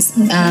experience.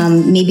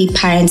 Maybe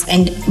parents,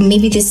 and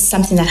maybe this is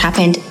something that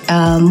happened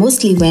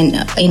mostly when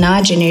in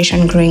our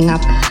generation growing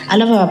up, a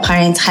lot of our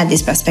parents had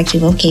this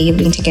perspective, okay, you're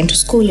being taken to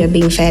school, you're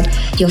being fed,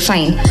 you're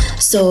fine.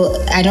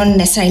 So I don't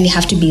necessarily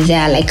have to be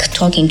there like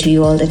talking to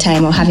you all the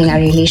time or having a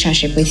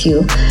relationship with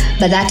you.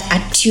 But that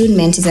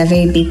attunement is a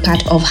very big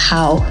part of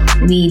how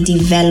we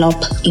develop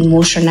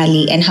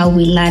emotionally and how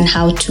we learn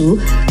how to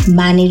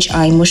manage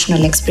our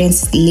emotional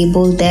experience,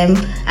 label them,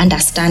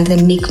 understand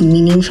them, make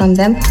meaning from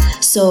them.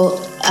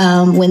 So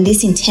when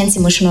these intense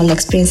emotional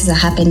experiences are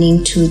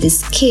happening to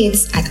these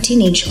kids at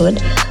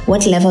teenagehood,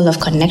 what level of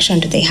connection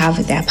do they have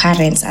with their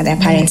parents? Are their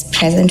parents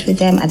present with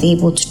them? Are they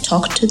able to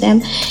talk to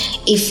them?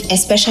 If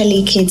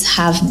especially kids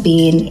have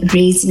been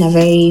raised in a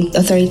very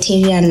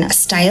authoritarian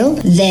style,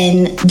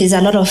 then there's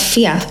a lot of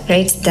fear,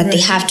 right, that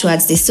they have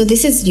towards this. So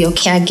this is your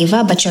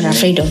caregiver, but you're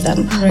afraid of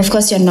them. Of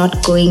course, you're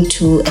not going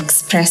to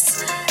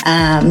express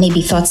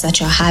maybe thoughts that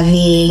you're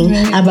having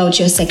about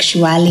your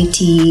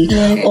sexuality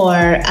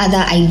or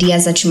other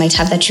ideas that you might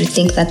have that you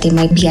think that they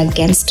might be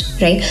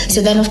against, right?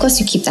 So then, of course,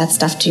 you keep that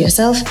stuff to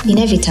yourself.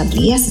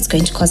 Inevitably, yes, it's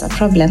going to cause a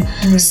problem.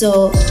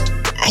 So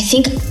I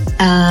think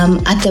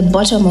at the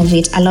bottom of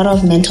it, a lot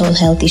of mental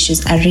health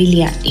issues are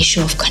really an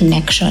issue of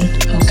connection.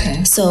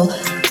 Okay. So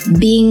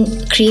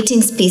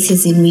creating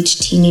spaces in which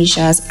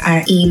teenagers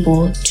are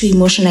able to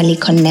emotionally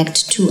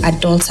connect to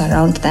adults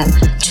around them,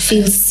 to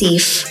feel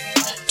safe,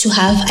 to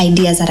have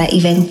ideas that are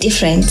even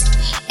different,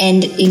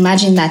 and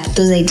imagine that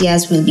those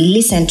ideas will be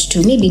listened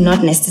to, maybe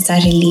not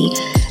necessarily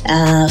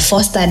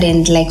fostered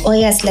and like, oh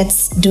yes,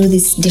 let's do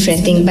this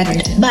different thing,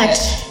 but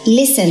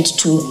listened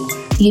to,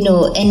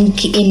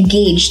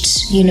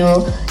 engaged,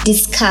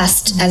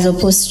 discussed, as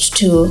opposed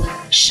to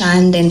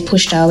shunned and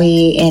pushed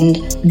away, and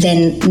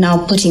then now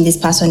putting this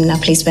person in a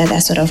place where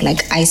they're sort of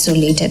like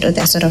isolated, or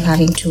they're sort of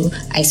having to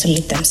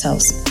isolate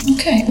themselves.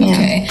 Okay.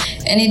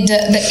 And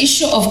the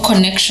issue of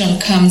connection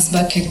comes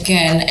back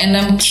again, and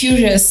I'm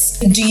curious,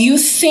 do you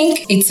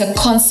think it's a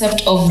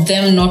concept of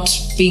them not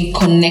being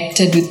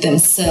connected with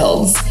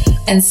themselves,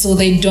 and so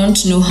they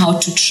don't know how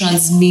to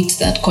transmit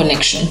that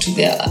connection to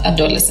their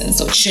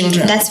adolescents or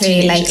children? That's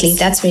very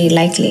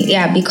likely.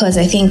 Yeah, because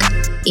I think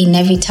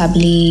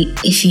inevitably,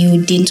 if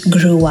you didn't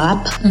grow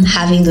up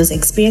having those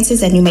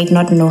experiences, then you might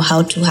not know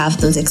how to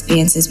have those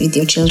experiences with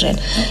your children.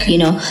 Okay.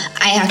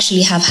 I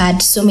actually have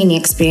had so many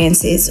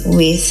experiences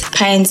with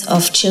parents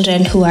of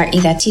children who are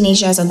either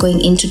teenagers or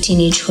going into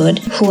teenagehood,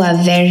 who are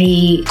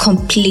very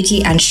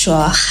completely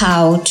unsure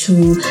how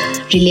to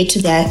relate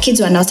to their kids,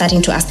 who are now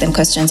starting to ask them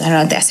questions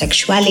around their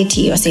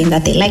sexuality or saying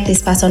that they like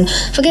this person.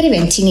 Forget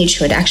even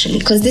teenagehood, actually,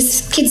 because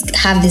these kids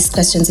have these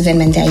questions even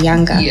when they're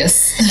younger.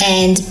 Yes.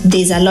 And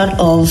there's a lot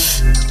of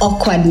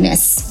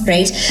awkwardness,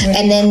 right?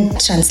 And then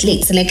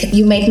translates. Like,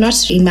 you might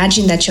not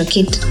imagine that your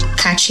kid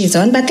catches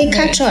on, but they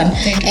catch on.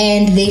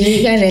 And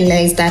they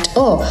realize that,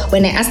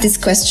 when I asked this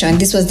question,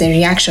 this was the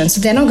reaction.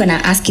 So they're not going to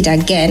ask it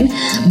again,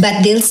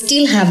 but they'll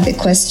still have the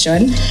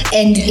question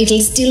and it'll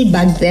still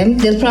bug them.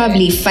 They'll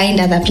probably find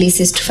other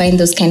places to find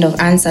those kind of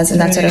answers and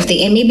that sort of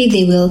thing. And maybe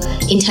they will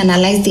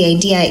internalize the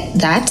idea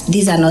that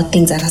these are not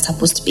things that are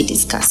supposed to be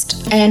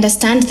discussed. I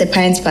understand the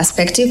parent's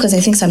perspective, because I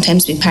think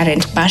sometimes we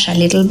parent bash a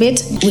little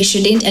bit. We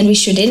shouldn't,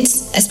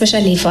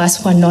 especially for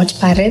us who are not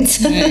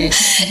parents.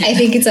 I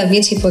think it's a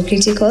bit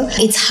hypocritical.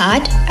 It's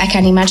hard, I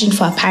can imagine,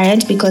 for a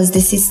parent, because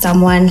this is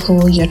someone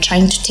who you're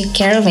trying to take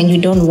care of and you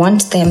don't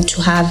want them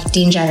to have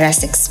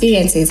dangerous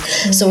experiences.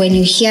 So when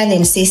you hear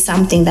them say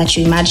something that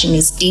you imagine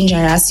is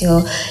dangerous,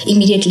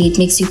 immediately it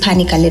makes you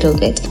panic a little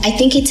bit. I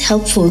think it's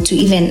helpful to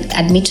even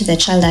admit to the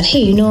child that,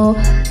 hey,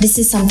 this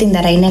is something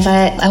that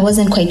I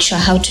wasn't quite sure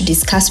how to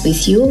discuss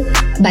with you,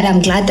 but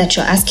I'm glad that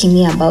you're asking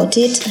me about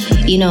it.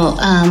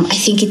 I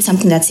think it's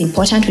something that's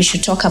important. We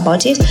should talk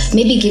about it.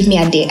 Maybe give me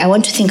a day. I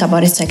want to think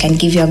about it so I can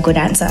give you a good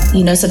answer,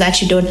 so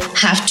that you don't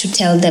have to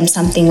tell them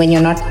something when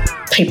you're not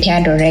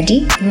prepared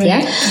already.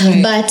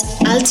 But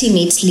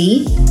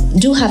ultimately,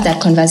 do have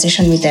that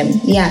conversation with them.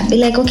 Be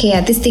like, okay,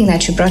 this thing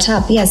that you brought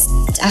up, yes,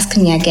 ask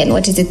me again.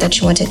 What is it that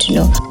you wanted to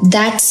know?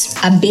 That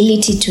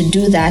ability to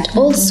do that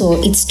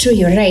also, it's true,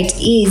 you're right,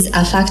 is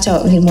a factor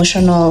of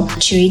emotional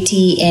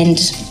maturity and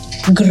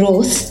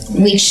growth,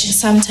 which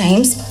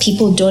sometimes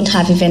people don't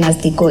have even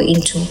as they go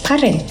into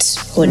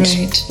parenthood.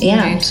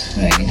 Right.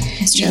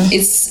 It's true.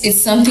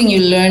 It's something you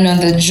learn on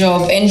the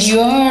job, and you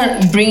are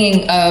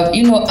bringing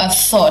a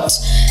thought,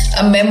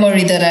 a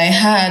memory that I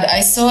had. I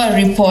saw a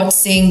report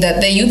saying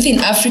that the youth in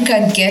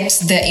Africa get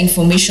their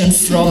information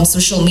from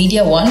social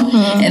media, one,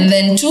 and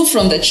then 2,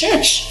 from the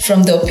church,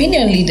 from the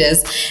opinion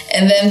leaders,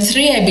 and then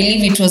 3, I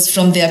believe it was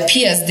from their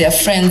peers, their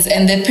friends,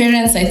 and their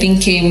parents, I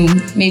think, came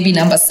maybe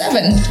number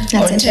 7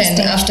 or 10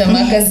 after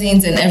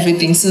magazines and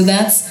everything. So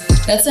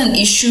that's an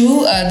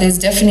issue. There's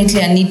definitely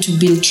a need to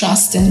build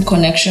trust and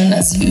connection,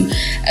 as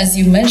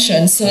you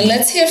mentioned. So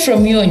let's hear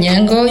from you,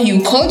 Onyango.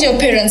 You called your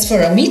parents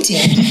for a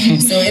meeting.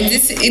 So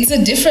it's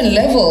a different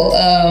level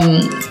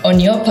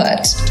on your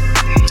part.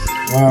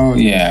 Well,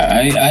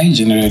 yeah, I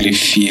generally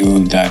feel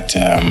that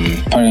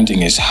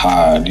parenting is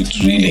hard. It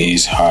really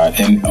is hard.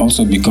 And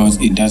also because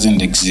it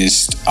doesn't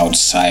exist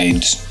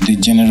outside the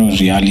general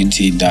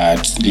reality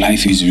that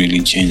life is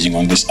really changing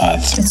on this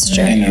earth. That's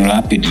true. And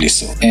rapidly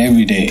so.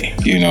 Every day,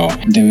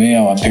 the way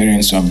our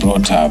parents were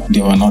brought up,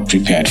 they were not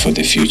prepared for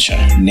the future.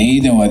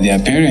 Neither were their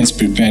parents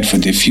prepared for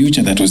the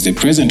future that was the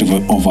present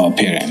of our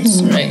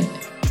parents. Right.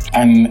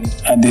 And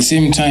at the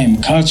same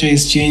time, culture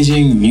is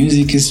changing,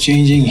 music is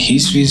changing,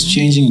 history is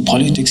changing,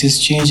 politics is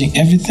changing,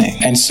 everything.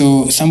 And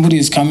so somebody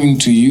is coming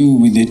to you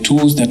with the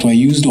tools that were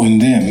used on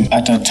them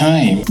at a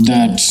time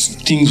that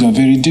things were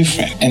very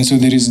different. And so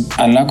there is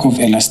a lack of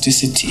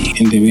elasticity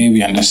in the way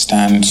we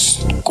understand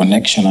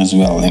connection as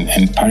well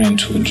and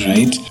parenthood,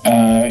 right?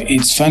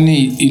 It's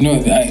funny,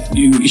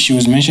 she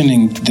was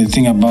mentioning the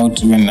thing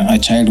about when a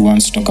child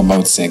wants to talk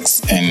about sex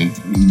and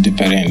the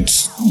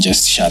parent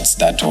just shuts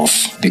that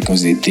off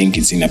because they think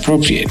it's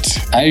inappropriate.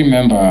 I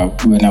remember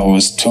when I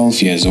was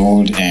 12 years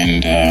old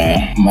and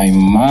my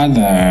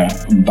mother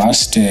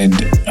busted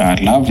a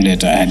love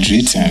letter I had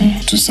written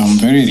to some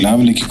very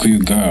lovely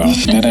Kikuyu girl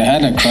that I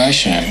had a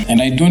crush on.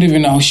 And I don't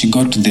even know how she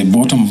got to the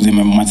bottom of the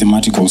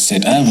mathematical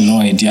set. I have no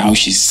idea how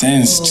she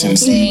sensed and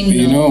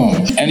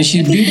and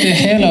she beat the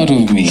hell out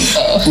of me.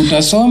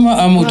 Utasoma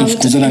ama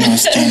utafukuzana na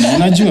wasichana.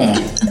 Unajua?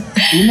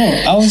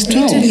 I was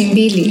 12.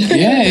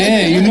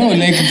 Yeah,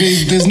 like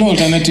there's no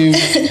alternative.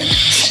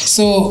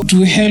 So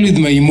to hell with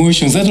my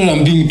emotions, that's what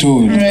I'm being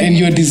told. Right. And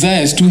your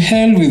desires, to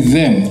hell with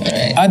them.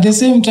 Right. At the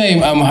same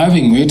time, I'm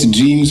having wet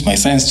dreams. My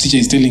science teacher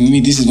is telling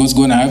me this is what's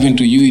going to happen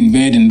to you in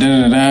bed and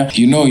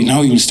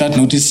now you'll start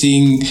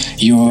noticing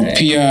your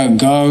peer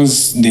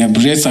girls, their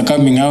breasts are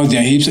coming out,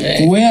 their hips.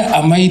 Right. Where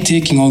am I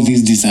taking all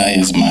these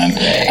desires, man?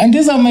 Right. And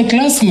these are my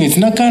classmates.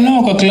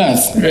 Nakanao kwa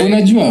class. Right.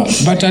 Unajua?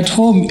 But at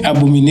home,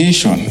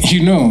 abomination,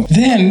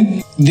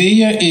 Then the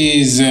year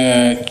is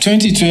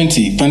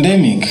 2020,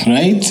 pandemic,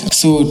 right?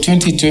 So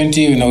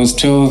 2020, when I was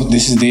 12,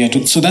 this is the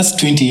year. So that's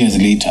 20 years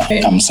later.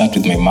 I'm sat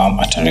with my mom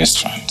at a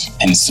restaurant.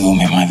 And so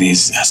my mother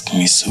is asking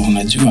me, so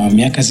unajua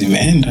miaka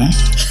zimeenda?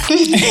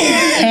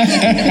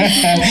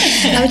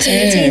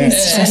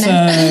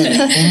 Sasa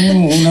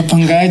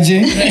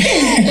unapangaje?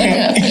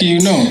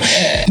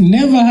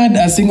 Never had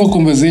a single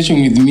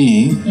conversation with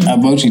me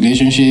about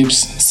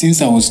relationships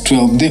since I was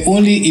 12.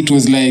 It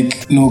was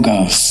like, no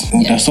girls.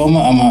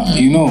 Utasoma ama,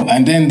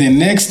 and then the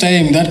next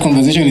time that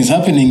conversation is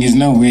happening is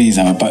now, where is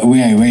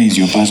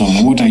your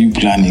person? What are you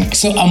planning?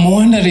 So I'm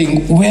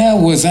wondering, where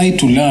was I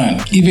to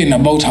learn even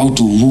about how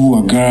to woo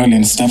a girl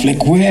and stuff?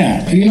 Like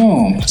where?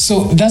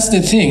 So that's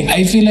the thing.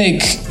 I feel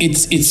like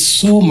it's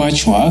so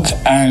much work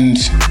and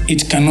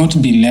it cannot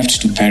be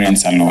left to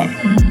parents alone.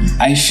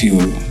 I feel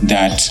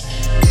that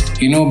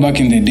back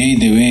in the day,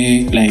 the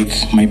way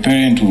like my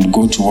parent would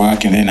go to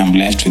work and then I'm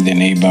left with the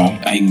neighbor.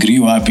 I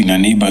grew up in a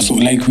neighbor, so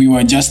like we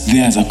were just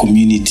there as a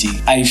community.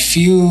 I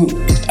feel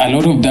a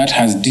lot of that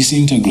has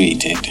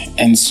disintegrated,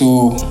 and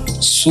so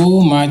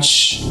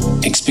much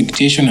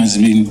expectation has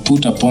been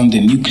put upon the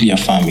nuclear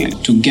family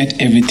to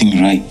get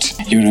everything right.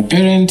 You're a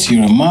parent,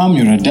 you're a mom,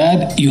 you're a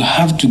dad, you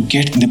have to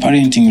get the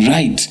parenting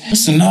right.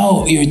 So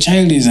now your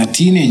child is a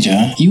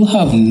teenager, you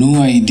have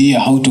no idea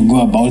how to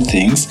go about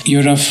things.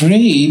 You're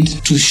afraid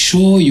to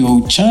show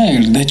your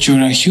child that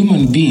you're a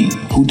human being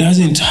who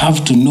doesn't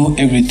have to know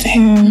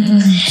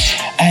everything.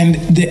 And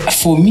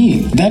for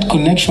me, that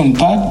connection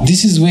part,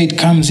 this is where it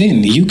comes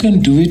in. You can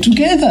do it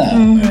together.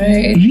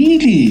 Right.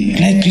 Really.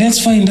 Like, let's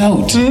find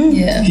out.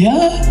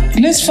 Yeah?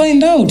 Let's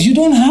find out. You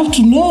don't have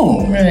to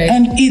know. Right.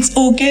 And it's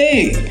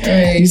okay.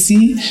 Right. You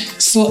see?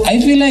 So I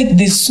feel like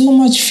there's so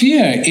much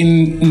fear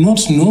in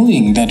not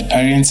knowing that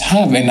parents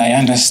have. And I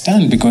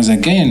understand because,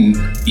 again,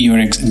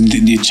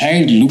 the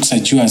child looks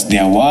at you as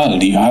their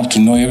world. You have to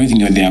know everything.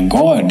 You're their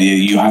God.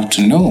 You have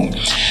to know.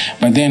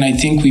 But then I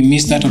think we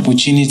miss that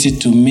opportunity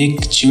to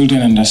make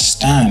children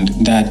understand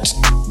that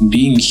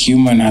being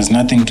human has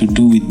nothing to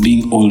do with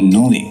being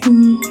all-knowing.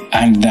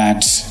 And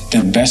that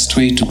the best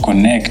way to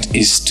connect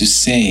is to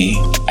say,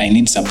 I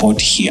need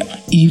support here.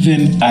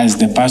 Even as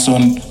the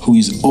person who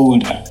is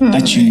older,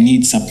 that you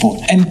need support.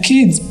 And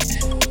kids,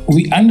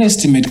 we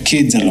underestimate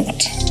kids a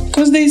lot.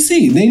 Because they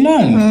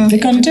learn. They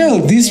can tell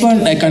this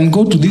one, I can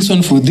go to this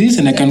one for this,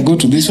 and I can go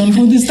to this one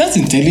for this. That's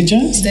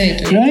intelligence. They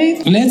do.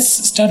 Right? Let's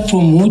start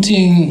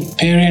promoting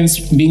parents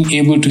being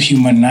able to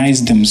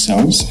humanize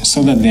themselves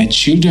so that their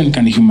children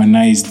can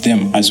humanize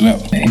them as well.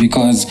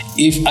 Because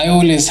if I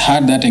always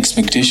had that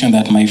expectation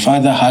that my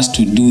father has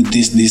to do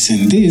this, this,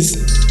 and this,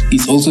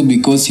 it's also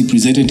because he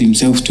presented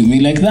himself to me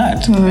like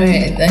that.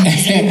 Right.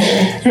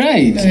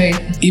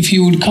 Right. If he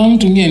would come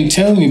to me and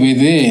tell me, by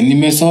the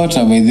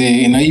nimesota by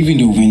the, and I even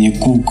do venye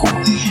kuko.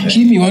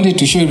 He wanted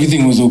to show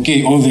everything was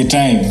okay all the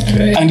time.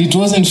 Right. And it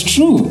wasn't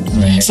true.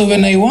 Right. So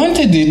when I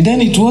wanted it,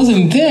 then it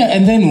wasn't there,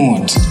 and then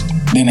what?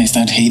 then I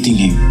start hating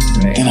him.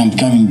 Right. Then I'm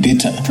becoming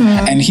bitter.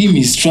 And him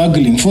is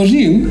struggling. For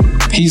real,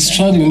 he's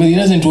struggling, but he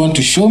doesn't want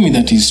to show me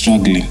that he's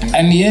struggling.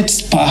 And yet,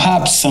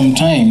 perhaps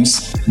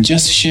sometimes,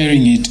 just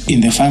sharing it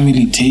in the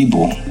family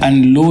table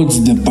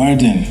unloads the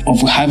burden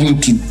of having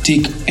to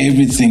take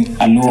everything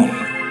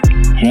alone.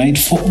 Right?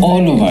 For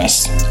all of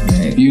us,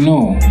 you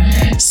know.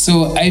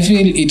 So I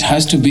feel it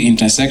has to be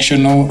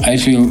intersectional. I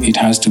feel it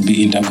has to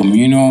be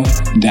intercommunal,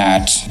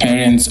 that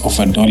parents of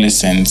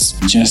adolescents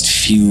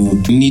just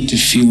need to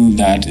feel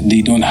that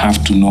they don't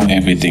have to know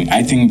everything.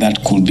 I think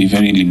that could be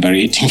very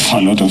liberating for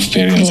a lot of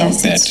parents out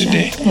there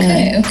today.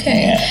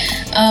 Okay.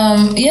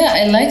 Yeah,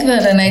 I like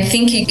that. And I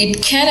think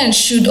it can and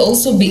should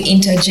also be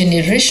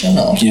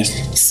intergenerational.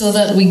 Yes. So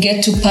that we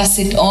get to pass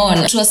it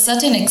on. To a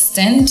certain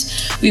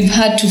extent, we've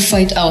had to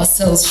fight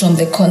ourselves from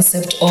the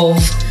concept of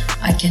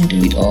I can do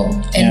it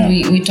all. And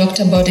we talked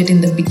about it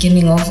in the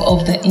beginning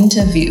of the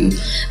interview.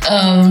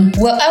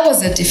 Well, I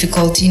was a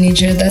difficult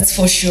teenager, that's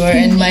for sure.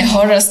 And my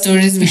horror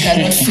stories, we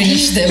cannot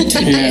finish them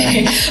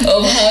today,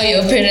 of how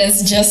your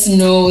parents just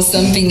know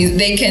something,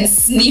 they can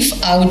sniff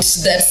out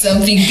that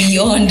something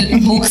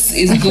beyond books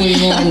is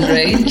going on,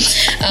 right?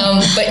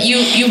 But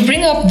you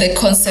bring up the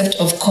concept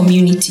of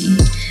community.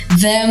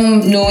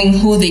 Them knowing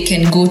who they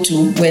can go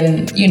to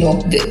when,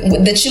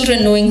 the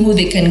children knowing who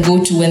they can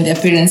go to when their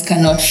parents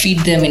cannot feed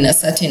them in a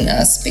certain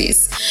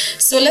space.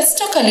 So let's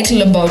talk a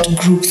little about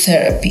group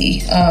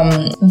therapy.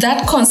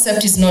 That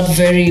concept is not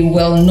very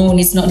well known.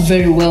 It's not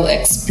very well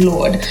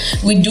explored.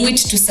 We do it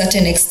to a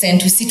certain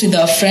extent. We sit with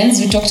our friends.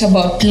 We talked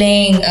about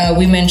playing,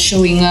 women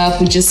showing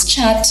up. We just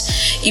chat,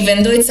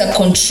 even though it's a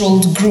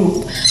controlled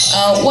group.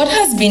 What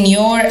has been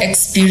your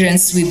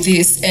experience with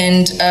this?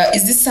 And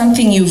is this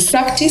something you've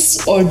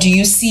practiced, or do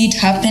you see it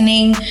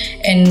happening,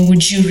 and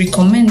would you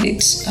recommend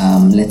it?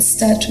 Let's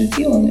start with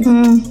you,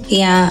 Olive.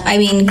 Yeah, I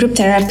mean, group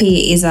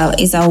therapy is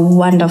a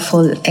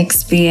wonderful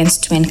experience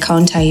to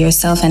encounter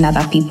yourself and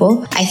other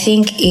people. I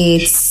think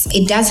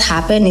it does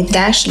happen.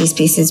 There are actually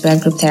spaces where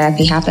group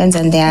therapy happens,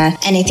 and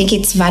I think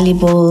it's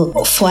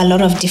valuable for a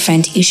lot of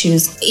different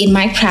issues. In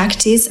my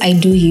practice, I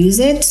do use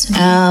it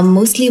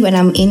mostly when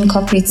I'm in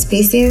corporate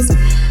spaces.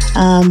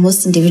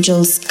 Most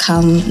individuals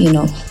come,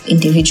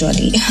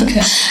 individually.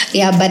 Okay.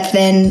 Yeah, but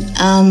then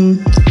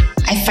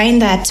I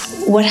find that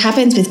what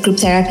happens with group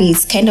therapy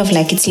is kind of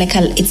like it's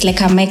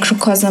like a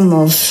microcosm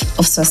of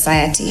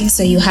society.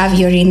 So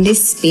you're in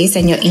this space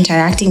and you're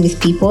interacting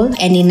with people,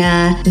 and in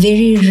a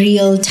very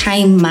real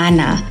time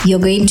manner, you're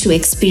going to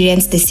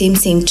experience the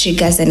same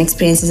triggers and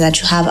experiences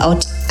that you have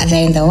out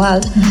there in the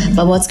world. Mm-hmm.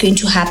 But what's going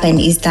to happen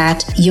is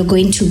that you're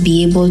going to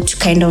be able to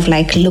kind of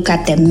like look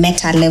at the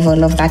meta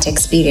level of that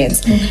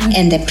experience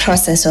and the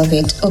process of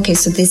it. Okay,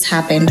 so this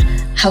happened.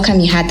 How come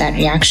you had that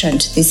reaction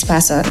to this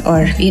person?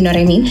 Or, you know what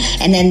I mean?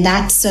 And then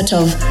that sort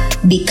of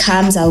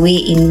becomes a way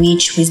in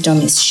which wisdom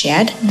is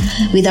shared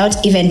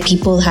without even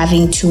people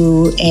having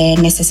to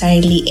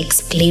necessarily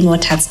explain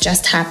what has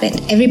just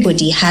happened.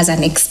 Everybody has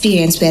an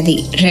experience where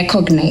they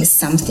recognize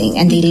something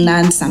and they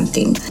learn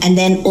something. And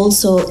then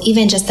also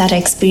even just that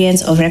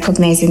experience of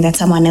recognizing that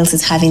someone else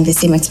is having the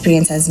same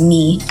experience as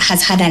me,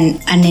 has had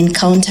an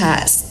encounter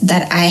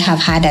that I have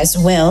had as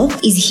well,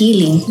 is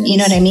healing. You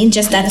know what I mean?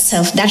 Just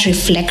that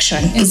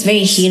reflection is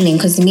very healing,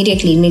 because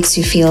immediately it makes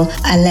you feel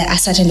a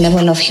certain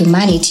level of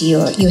humanity.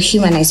 You're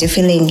humanized. You're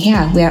feeling,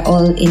 we are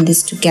all in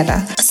this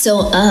together.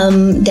 So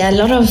there are a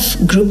lot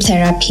of group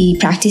therapy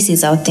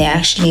practices out there.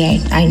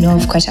 Actually, I know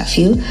of quite a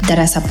few that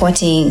are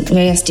supporting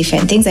various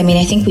different things. I mean,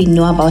 I think we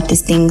know about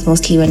these things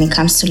mostly when it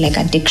comes to like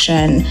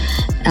addiction,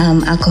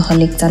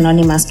 Alcoholics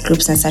Anonymous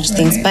groups and such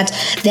things. But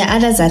there are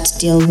others that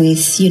deal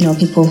with,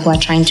 people who are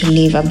trying to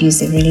live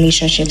abusive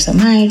relationships or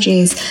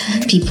marriages,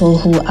 people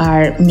who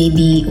are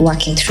maybe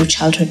working through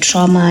childhood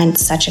trauma and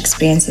such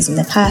experiences in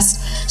the past.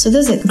 So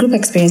those group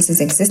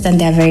experiences exist, and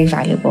they're very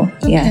valuable.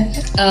 Okay.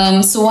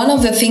 Yeah. So one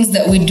of the things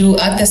that we do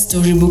at the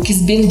Storybook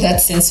is build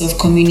that sense of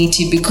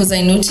community, because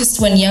I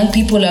noticed when young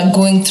people are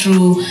going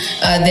through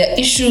their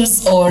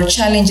issues or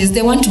challenges,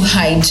 they want to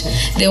hide.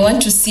 They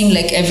want to seem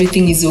like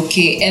everything is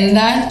okay. And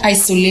that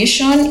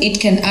isolation, it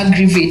can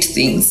aggravate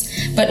things.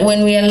 But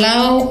when we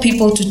allow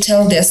people to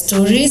tell their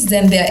stories,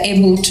 then they're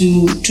able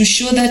to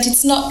show that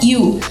it's not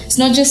you. It's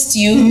not just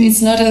you.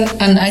 It's not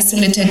an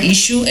isolated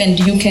issue, and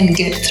you can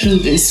get through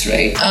this,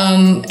 right?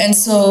 And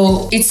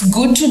so it's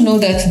good to know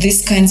that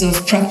these kinds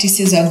of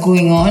practices are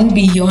going on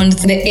beyond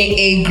the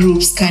AA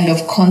groups kind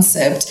of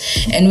concept.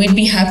 And we'd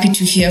be happy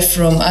to hear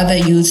from other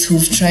youth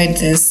who've tried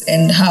this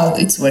and how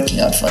it's working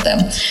out for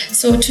them.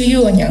 So to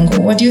you, Onyango,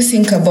 what do you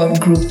think about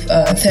group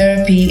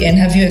therapy, and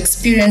have you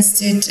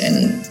experienced it,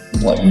 and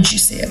what would you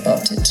say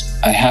about it?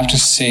 I have to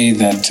say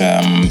that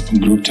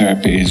group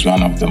therapy is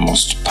one of the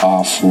most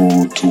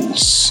powerful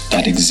tools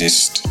that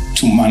exist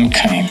to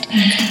mankind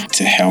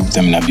to help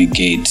them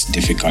navigate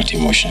difficult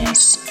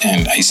emotions.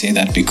 And I say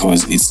that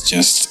because it's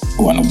just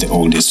one of the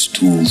oldest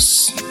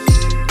tools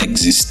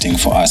existing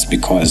for us,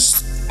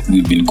 because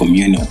we've been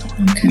communal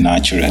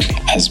naturally.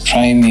 As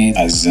primates,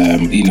 as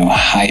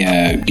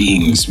higher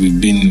beings, we've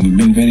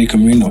been very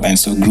communal, and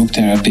so group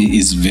therapy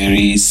is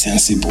very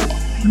sensible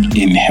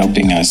in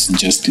helping us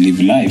just live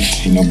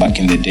life. Back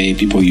in the day,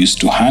 people used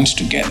to hunt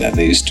together.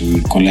 They used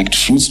to collect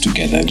fruits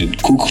together,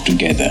 they'd cook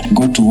together,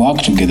 go to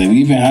work together. We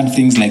even had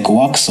things like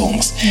work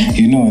songs.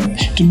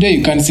 Today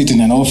you can't sit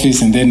in an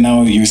office and then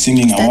now you're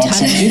singing a work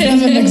song. It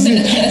doesn't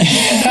exist.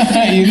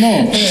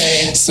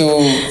 Right. So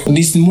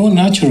this is more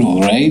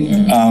natural, right?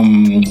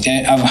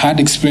 I've had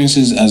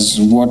experiences as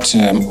what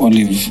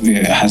Olive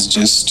has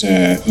just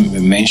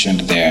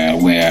mentioned there,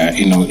 where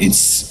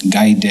it's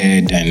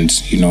guided, and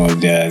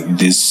there are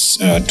these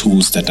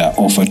tools that are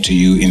offered to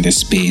you in the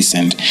space,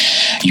 and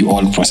you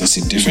all process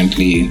it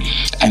differently.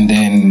 And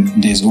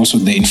then there's also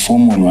the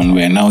informal one,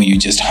 where now you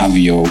just have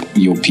your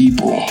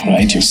people,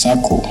 right, your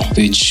circle,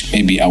 which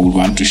maybe I would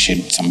want to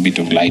shed some bit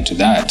of light to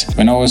that.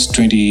 When I was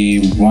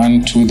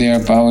 21 to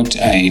thereabout,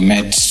 I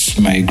met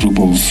my group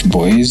of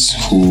boys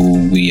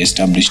who we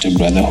established a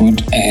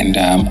brotherhood, and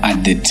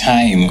at the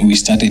time we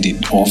started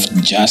it off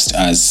just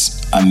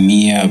as a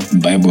mere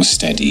Bible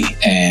study,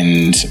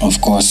 and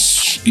of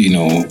course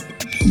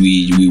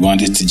we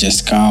wanted to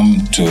just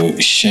come to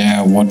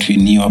share what we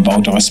knew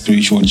about our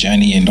spiritual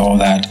journey and all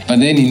that. But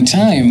then in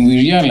time, we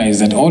realized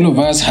that all of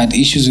us had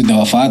issues with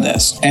our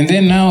fathers. And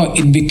then now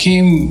it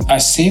became a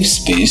safe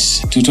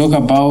space to talk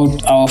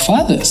about our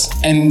fathers.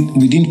 And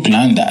we didn't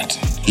plan that,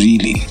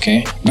 really,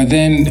 okay? But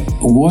then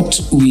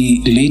what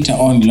we later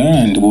on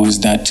learned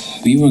was that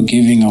we were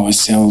giving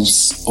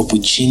ourselves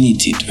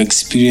opportunity to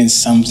experience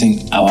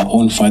something our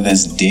own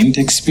fathers didn't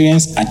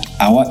experience at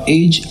our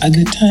age at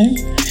the time.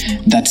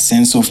 That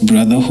sense of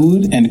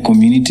brotherhood and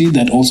community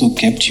that also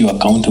kept you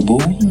accountable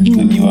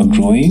when you were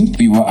growing.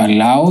 We were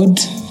allowed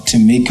to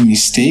make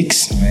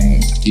mistakes,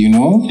 right?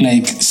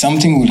 Like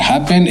something would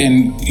happen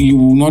and you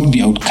will not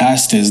be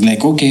outcast as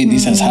like, okay,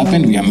 this has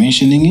happened, we are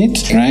mentioning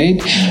it,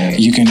 right?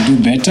 You can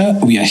do better,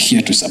 we are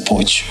here to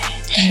support you.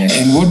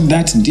 And what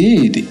that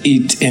did,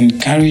 it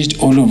encouraged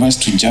all of us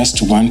to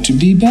just want to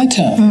be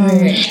better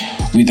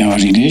with our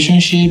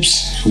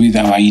relationships, with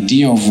our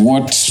idea of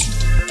what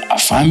a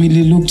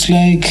family looked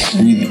like,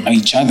 with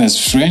each other's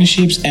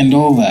friendships and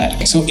all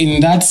that. So in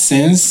that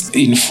sense,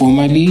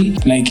 informally,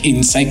 like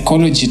in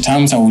psychology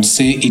terms, I would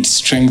say it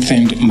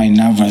strengthened my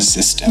nervous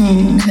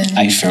system.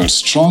 I felt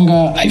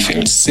stronger, I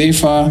felt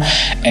safer,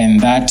 and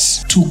that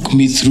took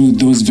me through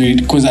those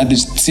because at the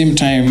same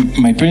time,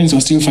 my parents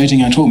were still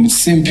fighting at home. It's the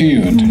same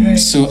period.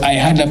 So I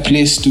had a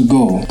place to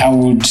go. I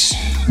would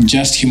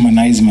just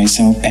humanize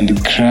myself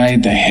and cry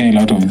the hell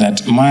out of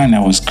that. Man,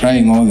 I was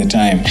crying all the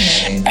time.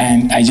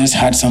 And I just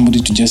had somebody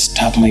to just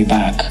tap my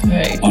back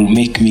or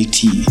make me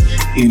tea,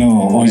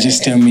 or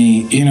just tell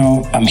me,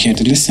 I'm here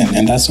to listen,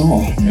 and that's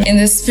all. In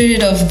the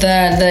spirit of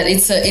that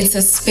it's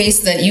a space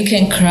that you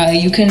can cry,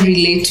 you can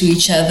relate to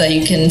each other,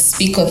 you can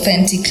speak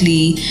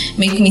authentically,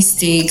 make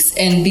mistakes,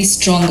 and be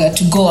stronger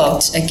to go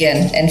out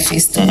again and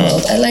face the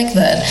world. I like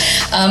that.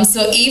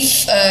 So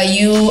if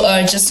you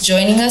are just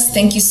joining us,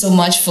 thank you so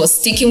much for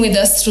sticking with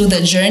us through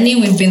the journey.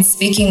 We've been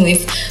speaking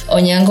with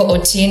Onyango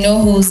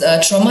Otieno, who's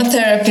a trauma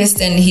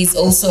therapist, and he's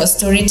also a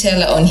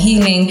storyteller on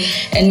healing.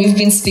 And we've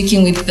been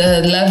speaking with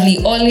the lovely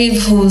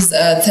Olive, who's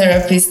a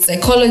therapist,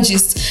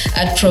 psychologist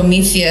at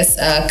Prioritise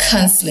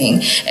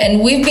Counseling.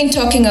 And we've been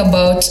talking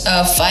about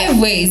 5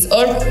 ways,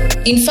 or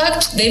in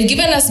fact, they've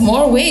given us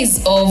more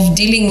ways of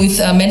dealing with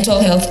mental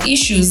health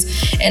issues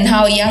and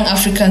how young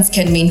Africans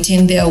can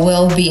maintain their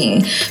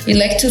well-being. We'd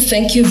like to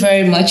thank you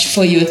very much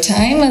for your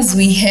time as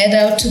we head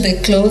out to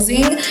the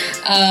closing.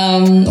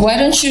 Why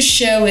don't you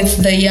share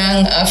with the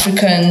young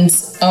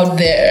Africans out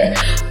there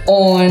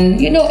on,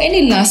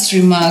 any last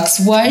remarks?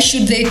 Why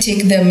should they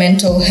take their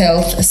mental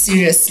health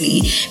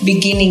seriously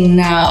beginning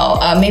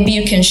now? Maybe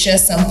you can share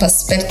some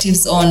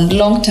perspectives on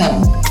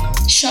long-term,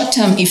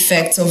 short-term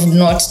effects of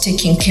not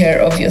taking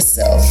care of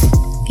yourself.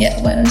 Yeah,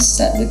 why don't I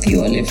start with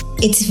you, Olive?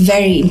 It's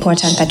very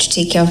important that you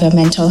take care of your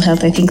mental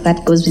health. I think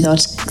that goes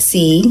without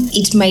saying.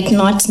 It might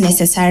not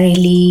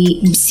necessarily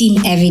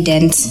seem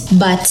evident,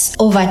 but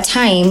over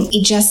time,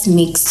 it just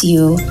makes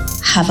you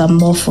have a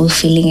more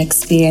fulfilling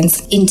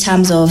experience in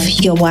terms of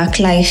your work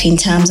life, in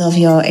terms of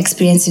your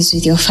experiences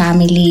with your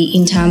family,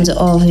 in terms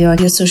of your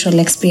social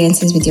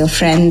experiences with your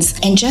friends,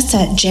 and just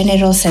a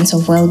general sense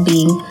of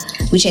well-being,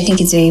 which I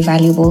think is very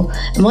valuable.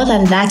 More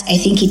than that, I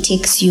think it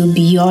takes you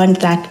beyond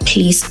that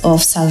place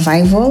of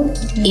survival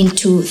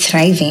into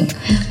thriving,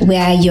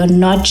 where you're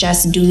not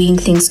just doing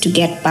things to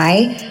get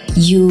by.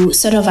 You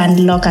sort of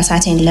unlock a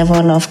certain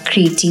level of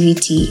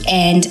creativity.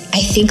 And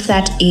I think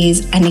that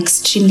is an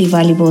extremely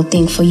valuable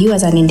thing for you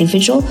as an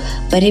individual.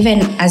 But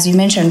even as you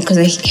mentioned, because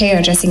I hear you're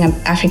addressing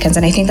Africans,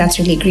 and I think that's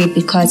really great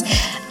because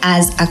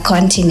as a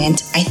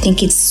continent, I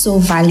think it's so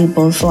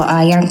valuable for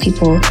our young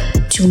people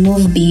to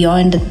move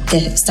beyond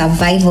the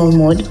survival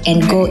mode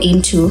and go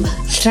into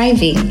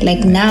thriving.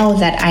 Like now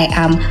that I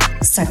am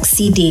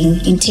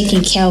succeeding in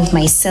taking care of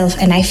myself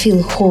and I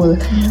feel whole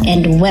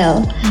and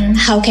well,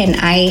 how can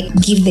I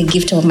give the the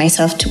gift of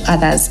myself to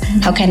others?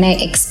 How can I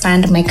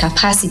expand my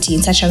capacity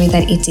in such a way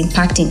that it's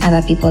impacting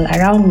other people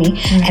around me?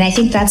 And I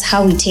think that's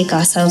how we take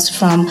ourselves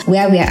from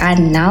where we are at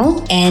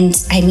now. And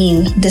I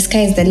mean, the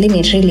sky is the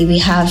limit, really. We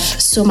have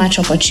so much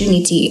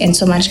opportunity and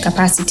so much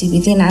capacity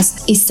within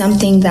us. Is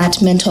something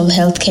that mental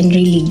health can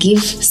really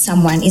give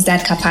someone, is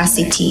that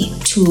capacity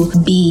to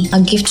be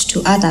a gift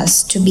to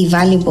others, to be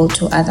valuable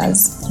to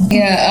others.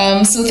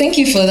 Yeah, so thank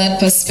you for that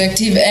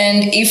perspective.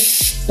 And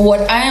if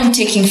what I am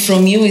taking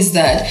from you is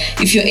that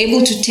if you're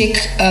able to take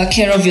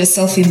care of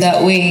yourself in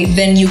that way,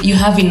 then you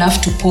have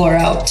enough to pour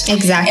out.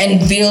 Exactly.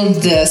 And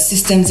build the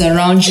systems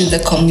around you, the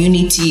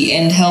community,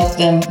 and help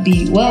them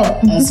be well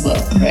as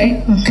well,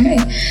 right? Okay.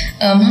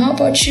 How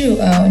about you,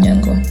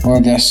 Onyango?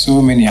 Well, there are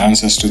so many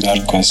answers to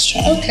that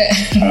question. Okay.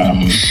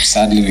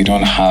 Sadly, we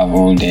don't have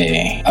all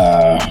day.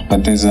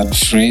 But there's a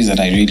phrase that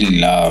I really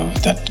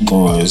love that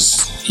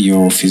goes,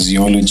 your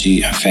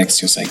physiology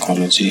affects your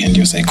psychology and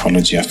your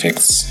psychology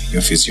affects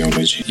your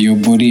physiology. Your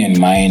body and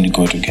mind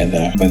go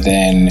together. But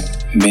then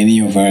many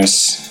of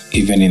us,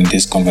 even in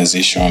this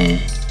conversation,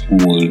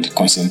 would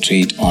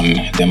concentrate on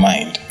the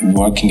mind.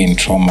 Working in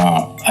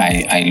trauma,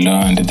 I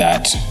learned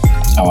that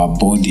our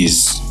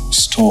bodies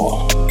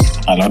store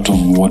a lot of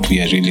what we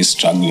are really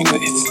struggling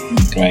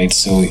with, right?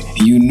 So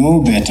you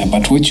know better,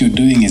 but what you're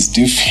doing is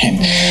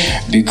different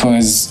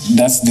because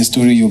that's the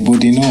story your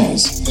body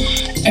knows.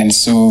 And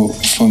so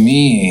for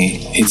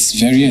me, it's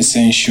very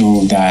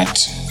essential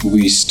that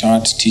we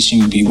start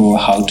teaching people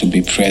how to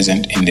be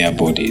present in their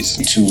bodies,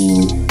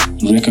 to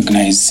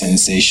recognize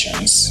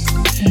sensations,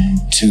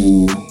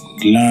 to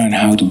learn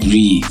how to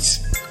breathe,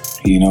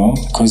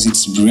 because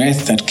it's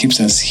breath that keeps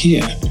us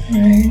here.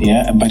 Right.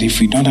 Yeah, but if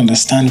we don't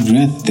understand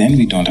breath, then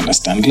we don't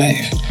understand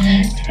life,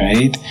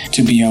 right?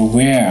 To be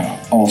aware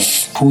of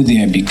who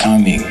they are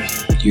becoming,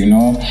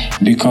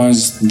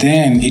 because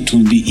then it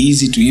will be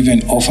easy to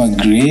even offer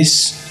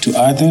grace to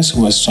others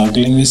who are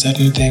struggling with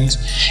certain things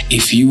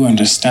if you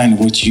understand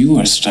what you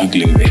are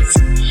struggling with.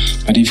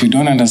 But if you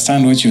don't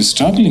understand what you're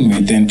struggling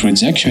with, then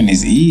projection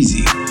is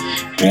easy,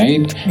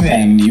 right?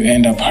 And you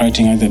end up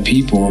hurting other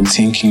people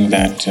thinking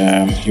that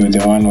you're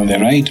the one on the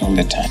right all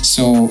the time.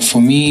 So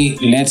for me,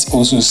 let's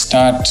also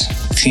start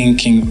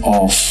thinking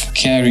of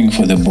caring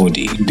for the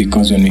body,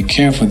 because when we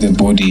care for the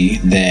body,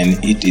 then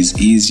it is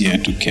easier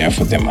to care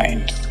for the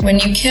mind. When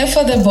you care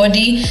for the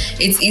body,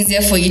 it's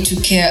easier for you to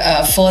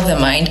care for the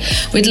mind.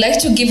 We'd like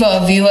to give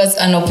our viewers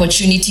an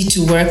opportunity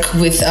to work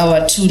with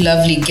our two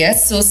lovely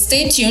guests. So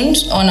stay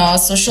tuned on our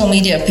social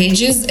media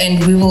pages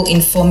and we will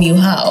inform you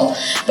how.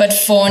 But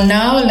for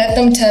now, let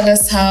them tell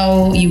us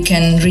how you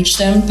can reach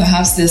them,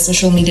 perhaps their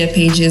social media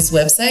pages,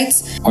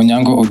 websites.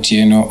 Onyango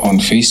Otieno on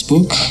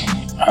Facebook,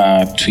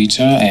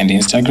 Twitter and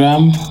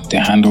Instagram. The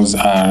handles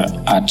are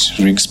at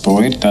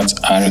Rixpoet, that's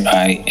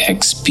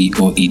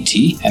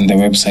RIXPOET, and the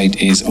website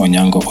is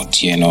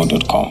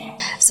onyangootieno.com.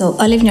 So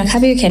Olive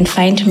Nyakabi, you can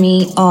find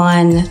me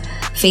on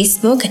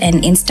Facebook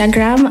and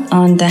Instagram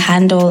on the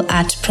handle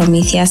at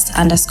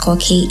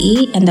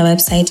Prometheus_KE, and the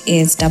website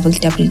is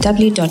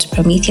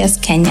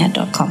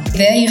www.prometheuskenya.com.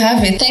 There you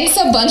have it. Thanks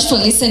a bunch for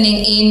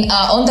listening in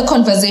on the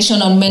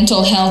conversation on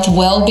mental health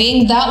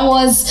well-being. That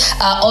was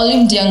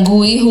Olive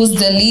Ndiangui, who's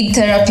the lead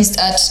therapist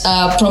at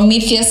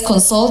Prometheus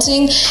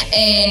Consulting,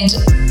 and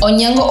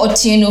Onyango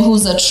Otieno,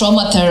 who's a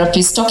trauma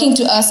therapist, talking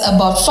to us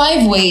about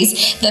 5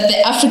 ways that the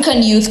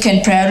African youth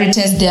can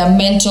prioritize their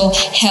mental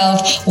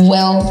health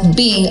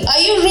well-being. Are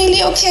you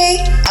really okay?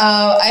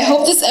 I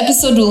hope this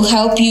episode will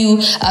help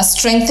you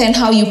strengthen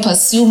how you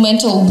pursue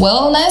mental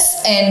wellness.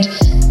 And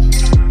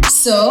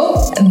so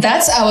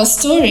that's our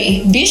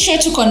story. Be sure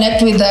to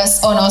connect with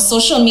us on our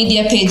social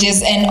media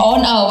pages and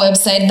on our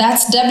website.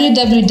 That's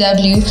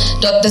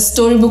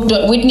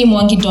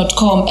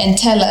www.thestorybook.whitneymwangi.com, and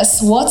tell us,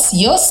 what's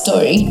your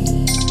story?